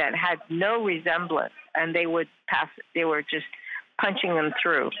many that had no resemblance, and they would pass. They were just punching them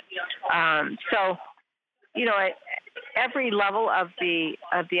through. So, at every level of the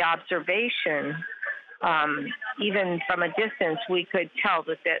observation, even from a distance, we could tell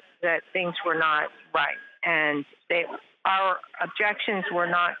that things were not right, and our objections were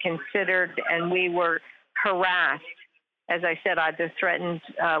not considered, and we were harassed. As I said, I've been threatened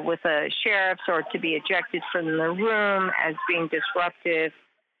with a sheriff's or to be ejected from the room as being disruptive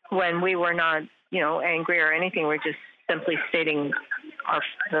when we were not, angry or anything. We're just simply stating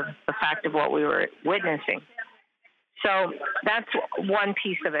the fact of what we were witnessing. So that's one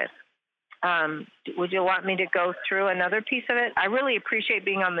piece of it. Would you want me to go through another piece of it? I really appreciate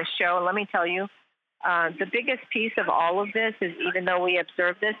being on the show. And let me tell you, the biggest piece of all of this is, even though we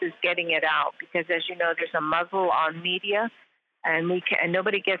observe this, is getting it out. Because as you know, there's a muzzle on media, and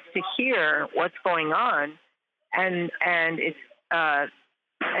nobody gets to hear what's going on. And it's at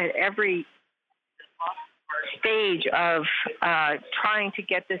every stage of trying to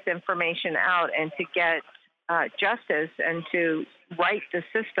get this information out and to get justice and to right the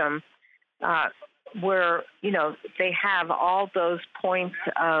system, where they have all those points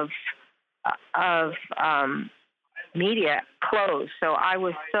of media closed. So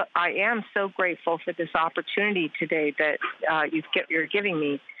I am so grateful for this opportunity today that you're giving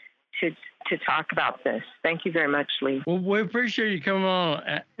me to talk about this. Thank you very much, Lee. Well, we appreciate you coming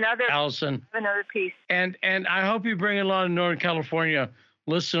on, Alison. Another piece. And I hope you bring a lot of Northern California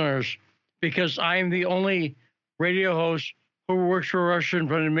listeners, because I am the only radio host who works for Russian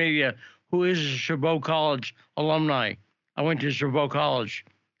Printed Media who is a Chabot College alumni. I went to Chabot College,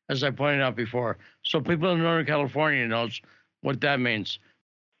 as I pointed out before. So people in Northern California knows what that means.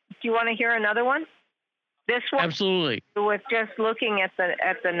 Do you want to hear another one? This one? Absolutely. With just looking at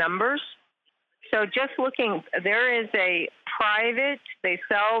the numbers. So just looking, there is a private, they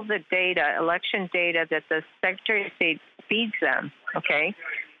sell the data, election data that the Secretary of State feeds them, okay?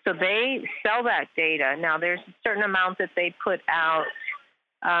 So they sell that data. Now there's a certain amount that they put out.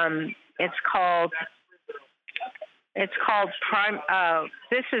 It's called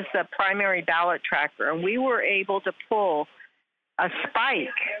this is the primary ballot tracker, and we were able to pull a spike.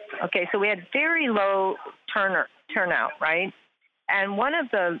 Okay, so we had very low turnout, right? And one of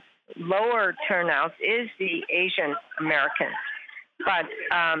the lower turnouts is the Asian Americans. But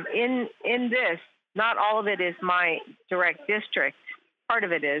in this, not all of it is my direct district. Part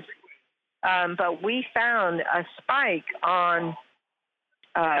of it is. But we found a spike on,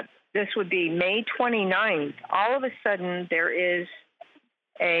 this would be May 29th. All of a sudden, there is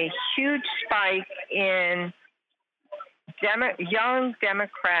a huge spike in young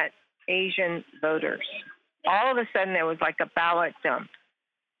Democrat Asian voters. All of a sudden, there was like a ballot dump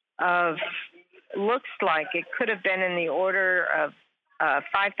of looks like it could have been in the order of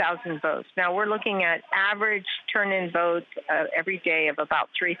 5,000 votes. Now we're looking at average turn-in votes every day of about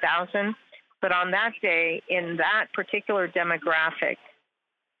 3,000. But on that day, in that particular demographic,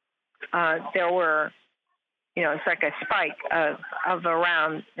 there were, it's like a spike of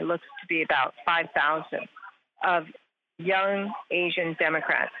around, it looks to be about 5,000 of young Asian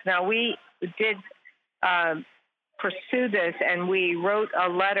Democrats. Now, we did pursue this, and we wrote a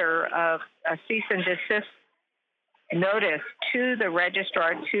letter of a cease and desist notice to the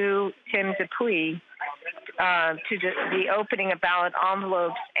registrar, to Tim Dupuy, to the opening of ballot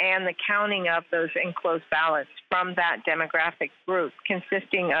envelopes and the counting of those enclosed ballots from that demographic group,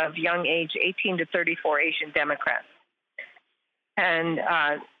 consisting of young age 18 to 34 Asian Democrats. And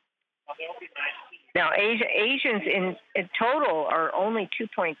now Asians in total are only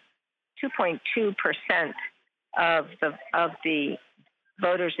 2.2% of the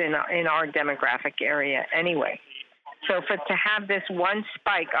voters in our demographic area anyway. So to have this one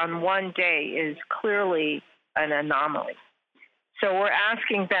spike on one day is clearly an anomaly. So we're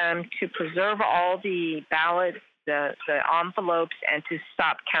asking them to preserve all the ballots, the envelopes, and to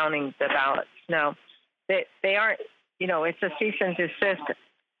stop counting the ballots. Now, they aren't, it's a cease and desist.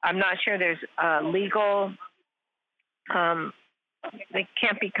 I'm not sure there's legal, they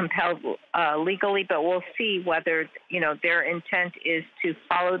can't be compelled legally, but we'll see whether, their intent is to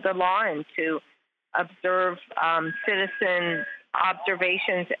follow the law and to observe citizen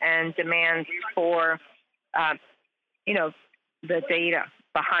observations and demands for, the data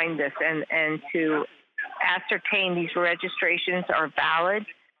behind this and to ascertain these registrations are valid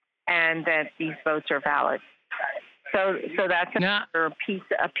and that these votes are valid. So that's another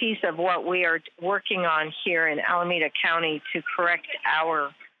piece of what we are working on here in Alameda County to correct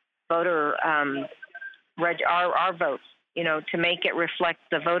our voter our votes, to make it reflect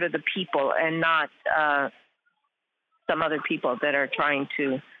the vote of the people and not some other people that are trying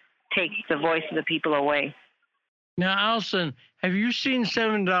to take the voice of the people away. Now, Alison, have you seen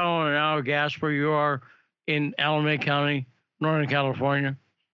 $7 an hour gas where you are in Alameda County, Northern California?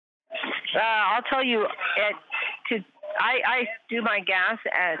 I'll tell you, I do my gas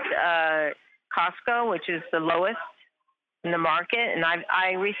at Costco, which is the lowest in the market, and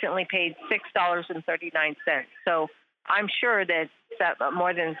I recently paid $6.39. So I'm sure that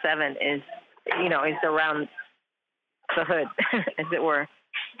more than 7 is around the hood, as it were.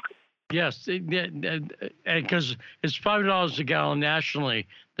 Yes, because it's $5 a gallon nationally,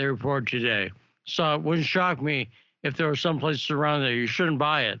 they report today. So it wouldn't shock me if there were some places around there. You shouldn't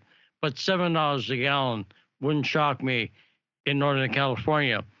buy it. But $7 a gallon wouldn't shock me in Northern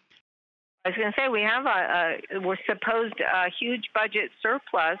California. I was going to say, we have we're supposed a huge budget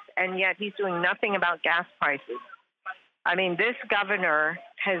surplus, and yet he's doing nothing about gas prices. I mean, this governor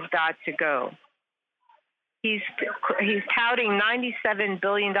has got to go. He's touting $97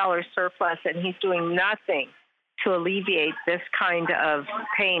 billion surplus, and he's doing nothing to alleviate this kind of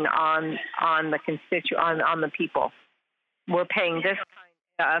pain on the people. We're paying this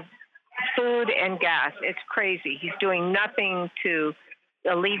kind of food and gas. It's crazy. He's doing nothing to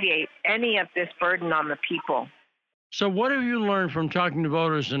alleviate any of this burden on the people. So what have you learned from talking to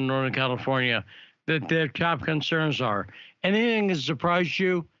voters in Northern California that their top concerns are? Anything that surprised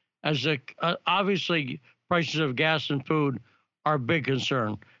you? As obviously, prices of gas and food are a big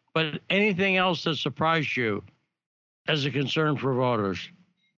concern, but anything else that surprised you as a concern for voters?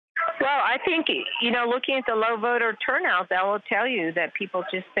 Well, I think, looking at the low voter turnout, that will tell you that people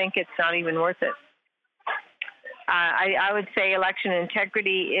just think it's not even worth it. I would say election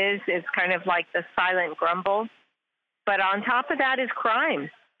integrity is kind of like the silent grumble. But on top of that is crime.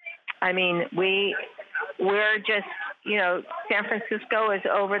 I mean, we're just, San Francisco is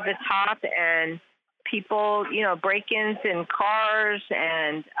over the top, and people, break-ins in cars,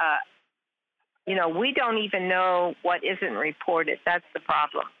 and, we don't even know what isn't reported. That's the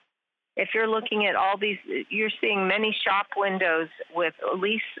problem. If you're looking at all these, you're seeing many shop windows with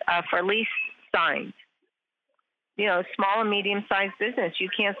lease signs. Small and medium-sized business. You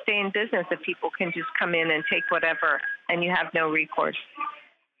can't stay in business if people can just come in and take whatever, and you have no recourse.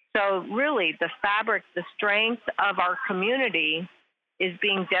 So really, the fabric, the strength of our community is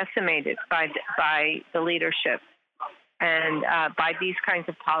being decimated by the leadership and by these kinds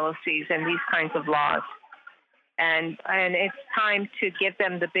of policies and these kinds of laws. And it's time to give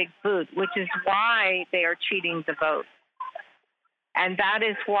them the big boot, which is why they are cheating the vote. And that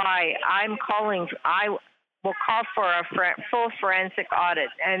is why I will call for a full forensic audit,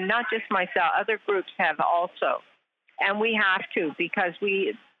 and not just myself, other groups have also. And we have to, because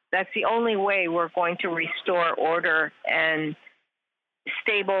that's the only way we're going to restore order and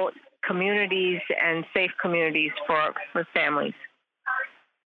stable communities and safe communities for families.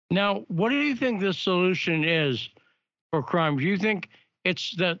 Now, what do you think the solution is for crime? Do you think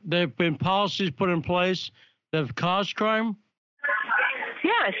it's that there have been policies put in place that have caused crime?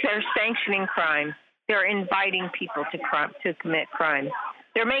 Yes, they're sanctioning crime. They're inviting people to commit crime.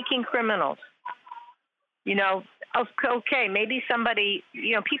 They're making criminals. You know, okay, maybe somebody,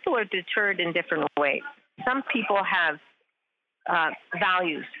 you know, people are deterred in different ways. Some people have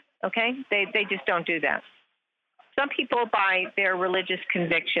values, okay? They just don't do that. Some people, by their religious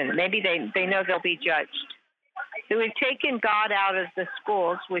conviction, maybe they know they'll be judged. So we've taken God out of the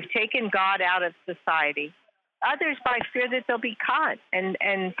schools. We've taken God out of society. Others by fear that they'll be caught and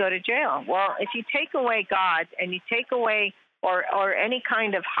go to jail. Well, if you take away God and you take away or any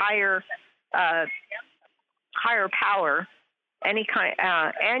kind of higher power, any kind,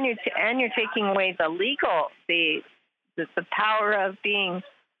 and you're taking away the legal, the power of being,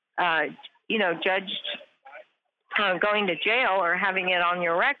 judged, going to jail or having it on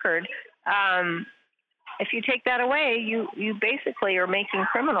your record. If you take that away, you basically are making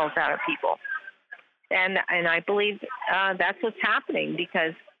criminals out of people. And I believe that's what's happening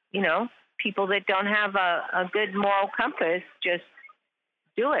because, you know, people that don't have a good moral compass just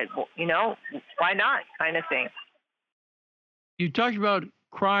do it, you know, why not kind of thing. You talked about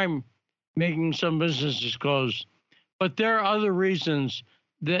crime making some businesses close, but there are other reasons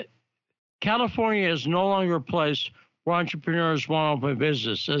that California is no longer a place where entrepreneurs want to open a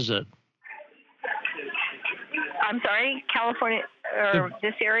business, is it? I'm sorry, California or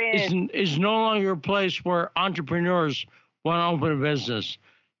this area is no longer a place where entrepreneurs want to open a business.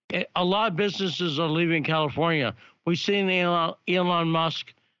 A lot of businesses are leaving California. We've seen Elon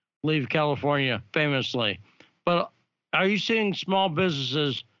Musk leave California famously. But are you seeing small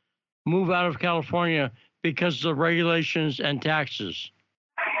businesses move out of California because of regulations and taxes?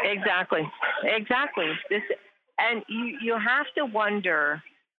 Exactly. And you have to wonder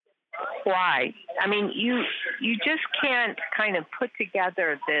why. I mean, you just can't kind of put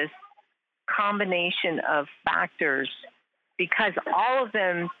together this combination of factors because all of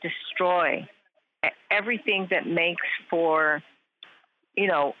them destroy everything that makes for, you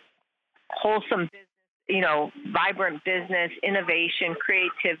know, wholesome business, you know, vibrant business, innovation,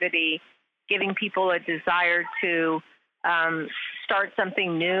 creativity, giving people a desire to start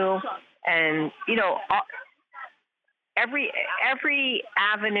something new, and, you know, every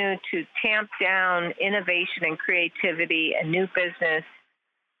avenue to tamp down innovation and creativity and new business,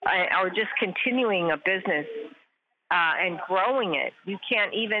 or just continuing a business and growing it. You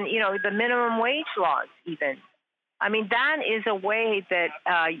can't even, you know, the minimum wage laws even. I mean, that is a way that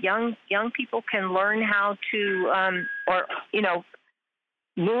young people can learn how to, or, you know,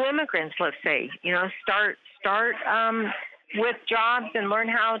 new immigrants, let's say, you know, start with jobs and learn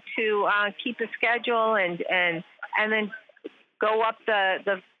how to keep a schedule and then go up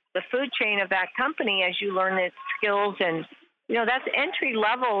the food chain of that company as you learn its skills. And, you know, that's entry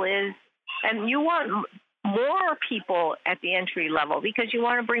level and you want more people at the entry level because you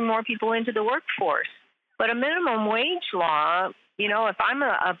want to bring more people into the workforce. But a minimum wage law, you know, if I'm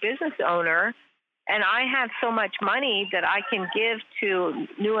a business owner and I have so much money that I can give to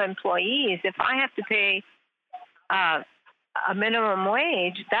new employees, if I have to pay a minimum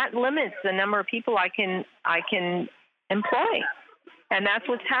wage, that limits the number of people I can employ. And that's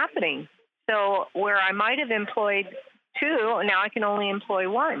what's happening. So where I might have employed two, now I can only employ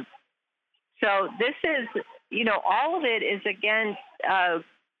one. So this is, you know, all of it is against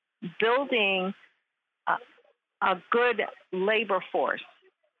building a good labor force.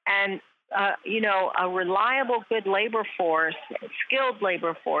 And, you know, a reliable, good labor force, skilled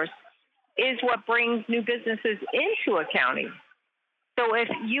labor force, is what brings new businesses into a county. So if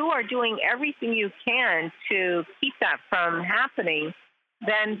you are doing everything you can to keep that from happening,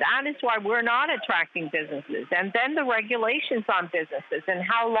 then that is why we're not attracting businesses. And then the regulations on businesses and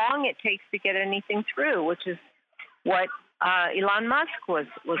how long it takes to get anything through, which is what Elon Musk was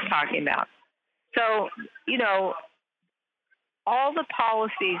talking about. So, you know, all the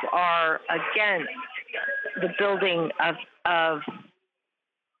policies are against the building of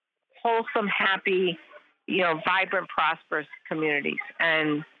wholesome, happy, you know, vibrant, prosperous communities.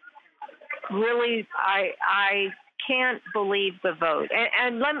 And really, I can't believe the vote.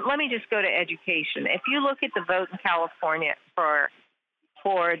 And let me just go to education. If you look at the vote in California for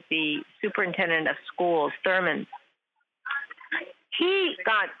the superintendent of schools, Thurman, he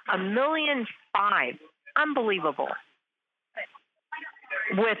got 1.5 million. Unbelievable.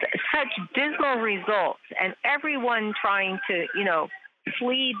 With such dismal results, and everyone trying to, you know,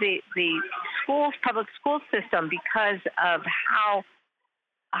 flee the public school system because of how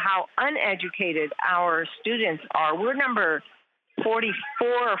how uneducated our students are. We're number 44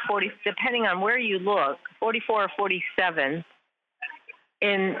 or 40, depending on where you look, 44 or 47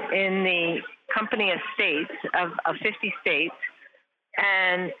 in the company of states, of 50 states.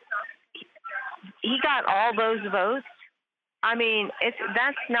 And he got all those votes. I mean,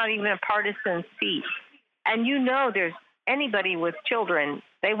 that's not even a partisan seat. And there's anybody with children,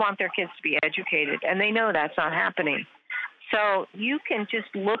 they want their kids to be educated, and they know that's not happening. So you can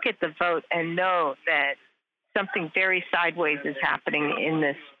just look at the vote and know that something very sideways is happening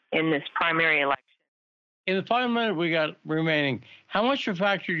in this primary election. In the 5 minutes we got remaining, how much of a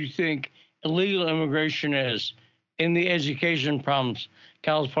factor do you think illegal immigration is in the education problems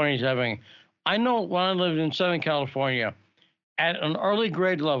California is having? I know when I lived in Southern California, at an early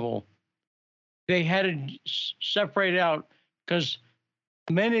grade level, they had to separate out because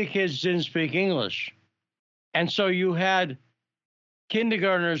many of the kids didn't speak English. And so you had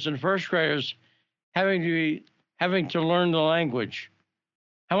kindergartners and first graders having to learn the language.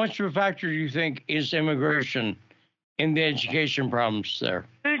 How much of a factor do you think is immigration in the education problems there?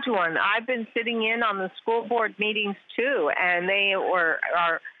 Huge one. I've been sitting in on the school board meetings too, and they were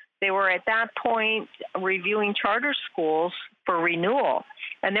at that point reviewing charter schools for renewal.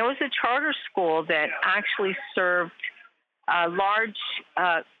 And there was a charter school that actually served large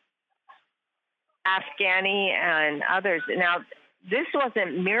Afghani and others. Now, this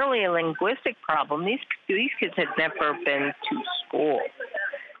wasn't merely a linguistic problem. These kids had never been to school.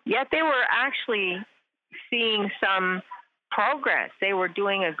 Yet they were actually seeing some progress. They were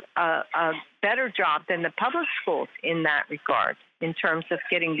doing a better job than the public schools in that regard, in terms of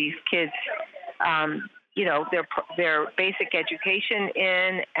getting these kids, their basic education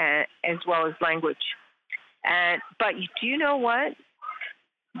in, as well as language. But do you know what?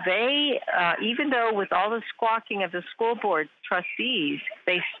 They, even though with all the squawking of the school board trustees,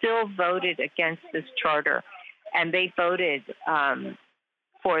 they still voted against this charter, and they voted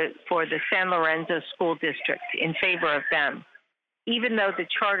for the San Lorenzo School District in favor of them, even though the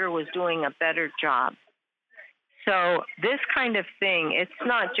charter was doing a better job. So this kind of thing, it's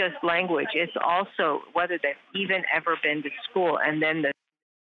not just language, it's also whether they've even ever been to school, and then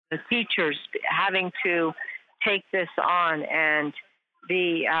the teachers having to take this on, and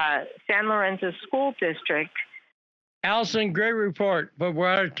the San Lorenzo School District. Alison, great report, but we're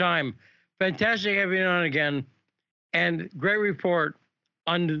out of time. Fantastic having you on again, and great report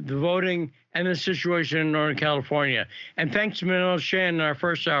on the voting and the situation in Northern California. And thanks to Manila Chan in our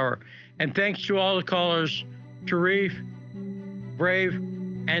first hour. And thanks to all the callers, Sharif, Brave,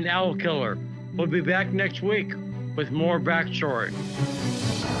 and Owl Killer. We'll be back next week with more Backstory.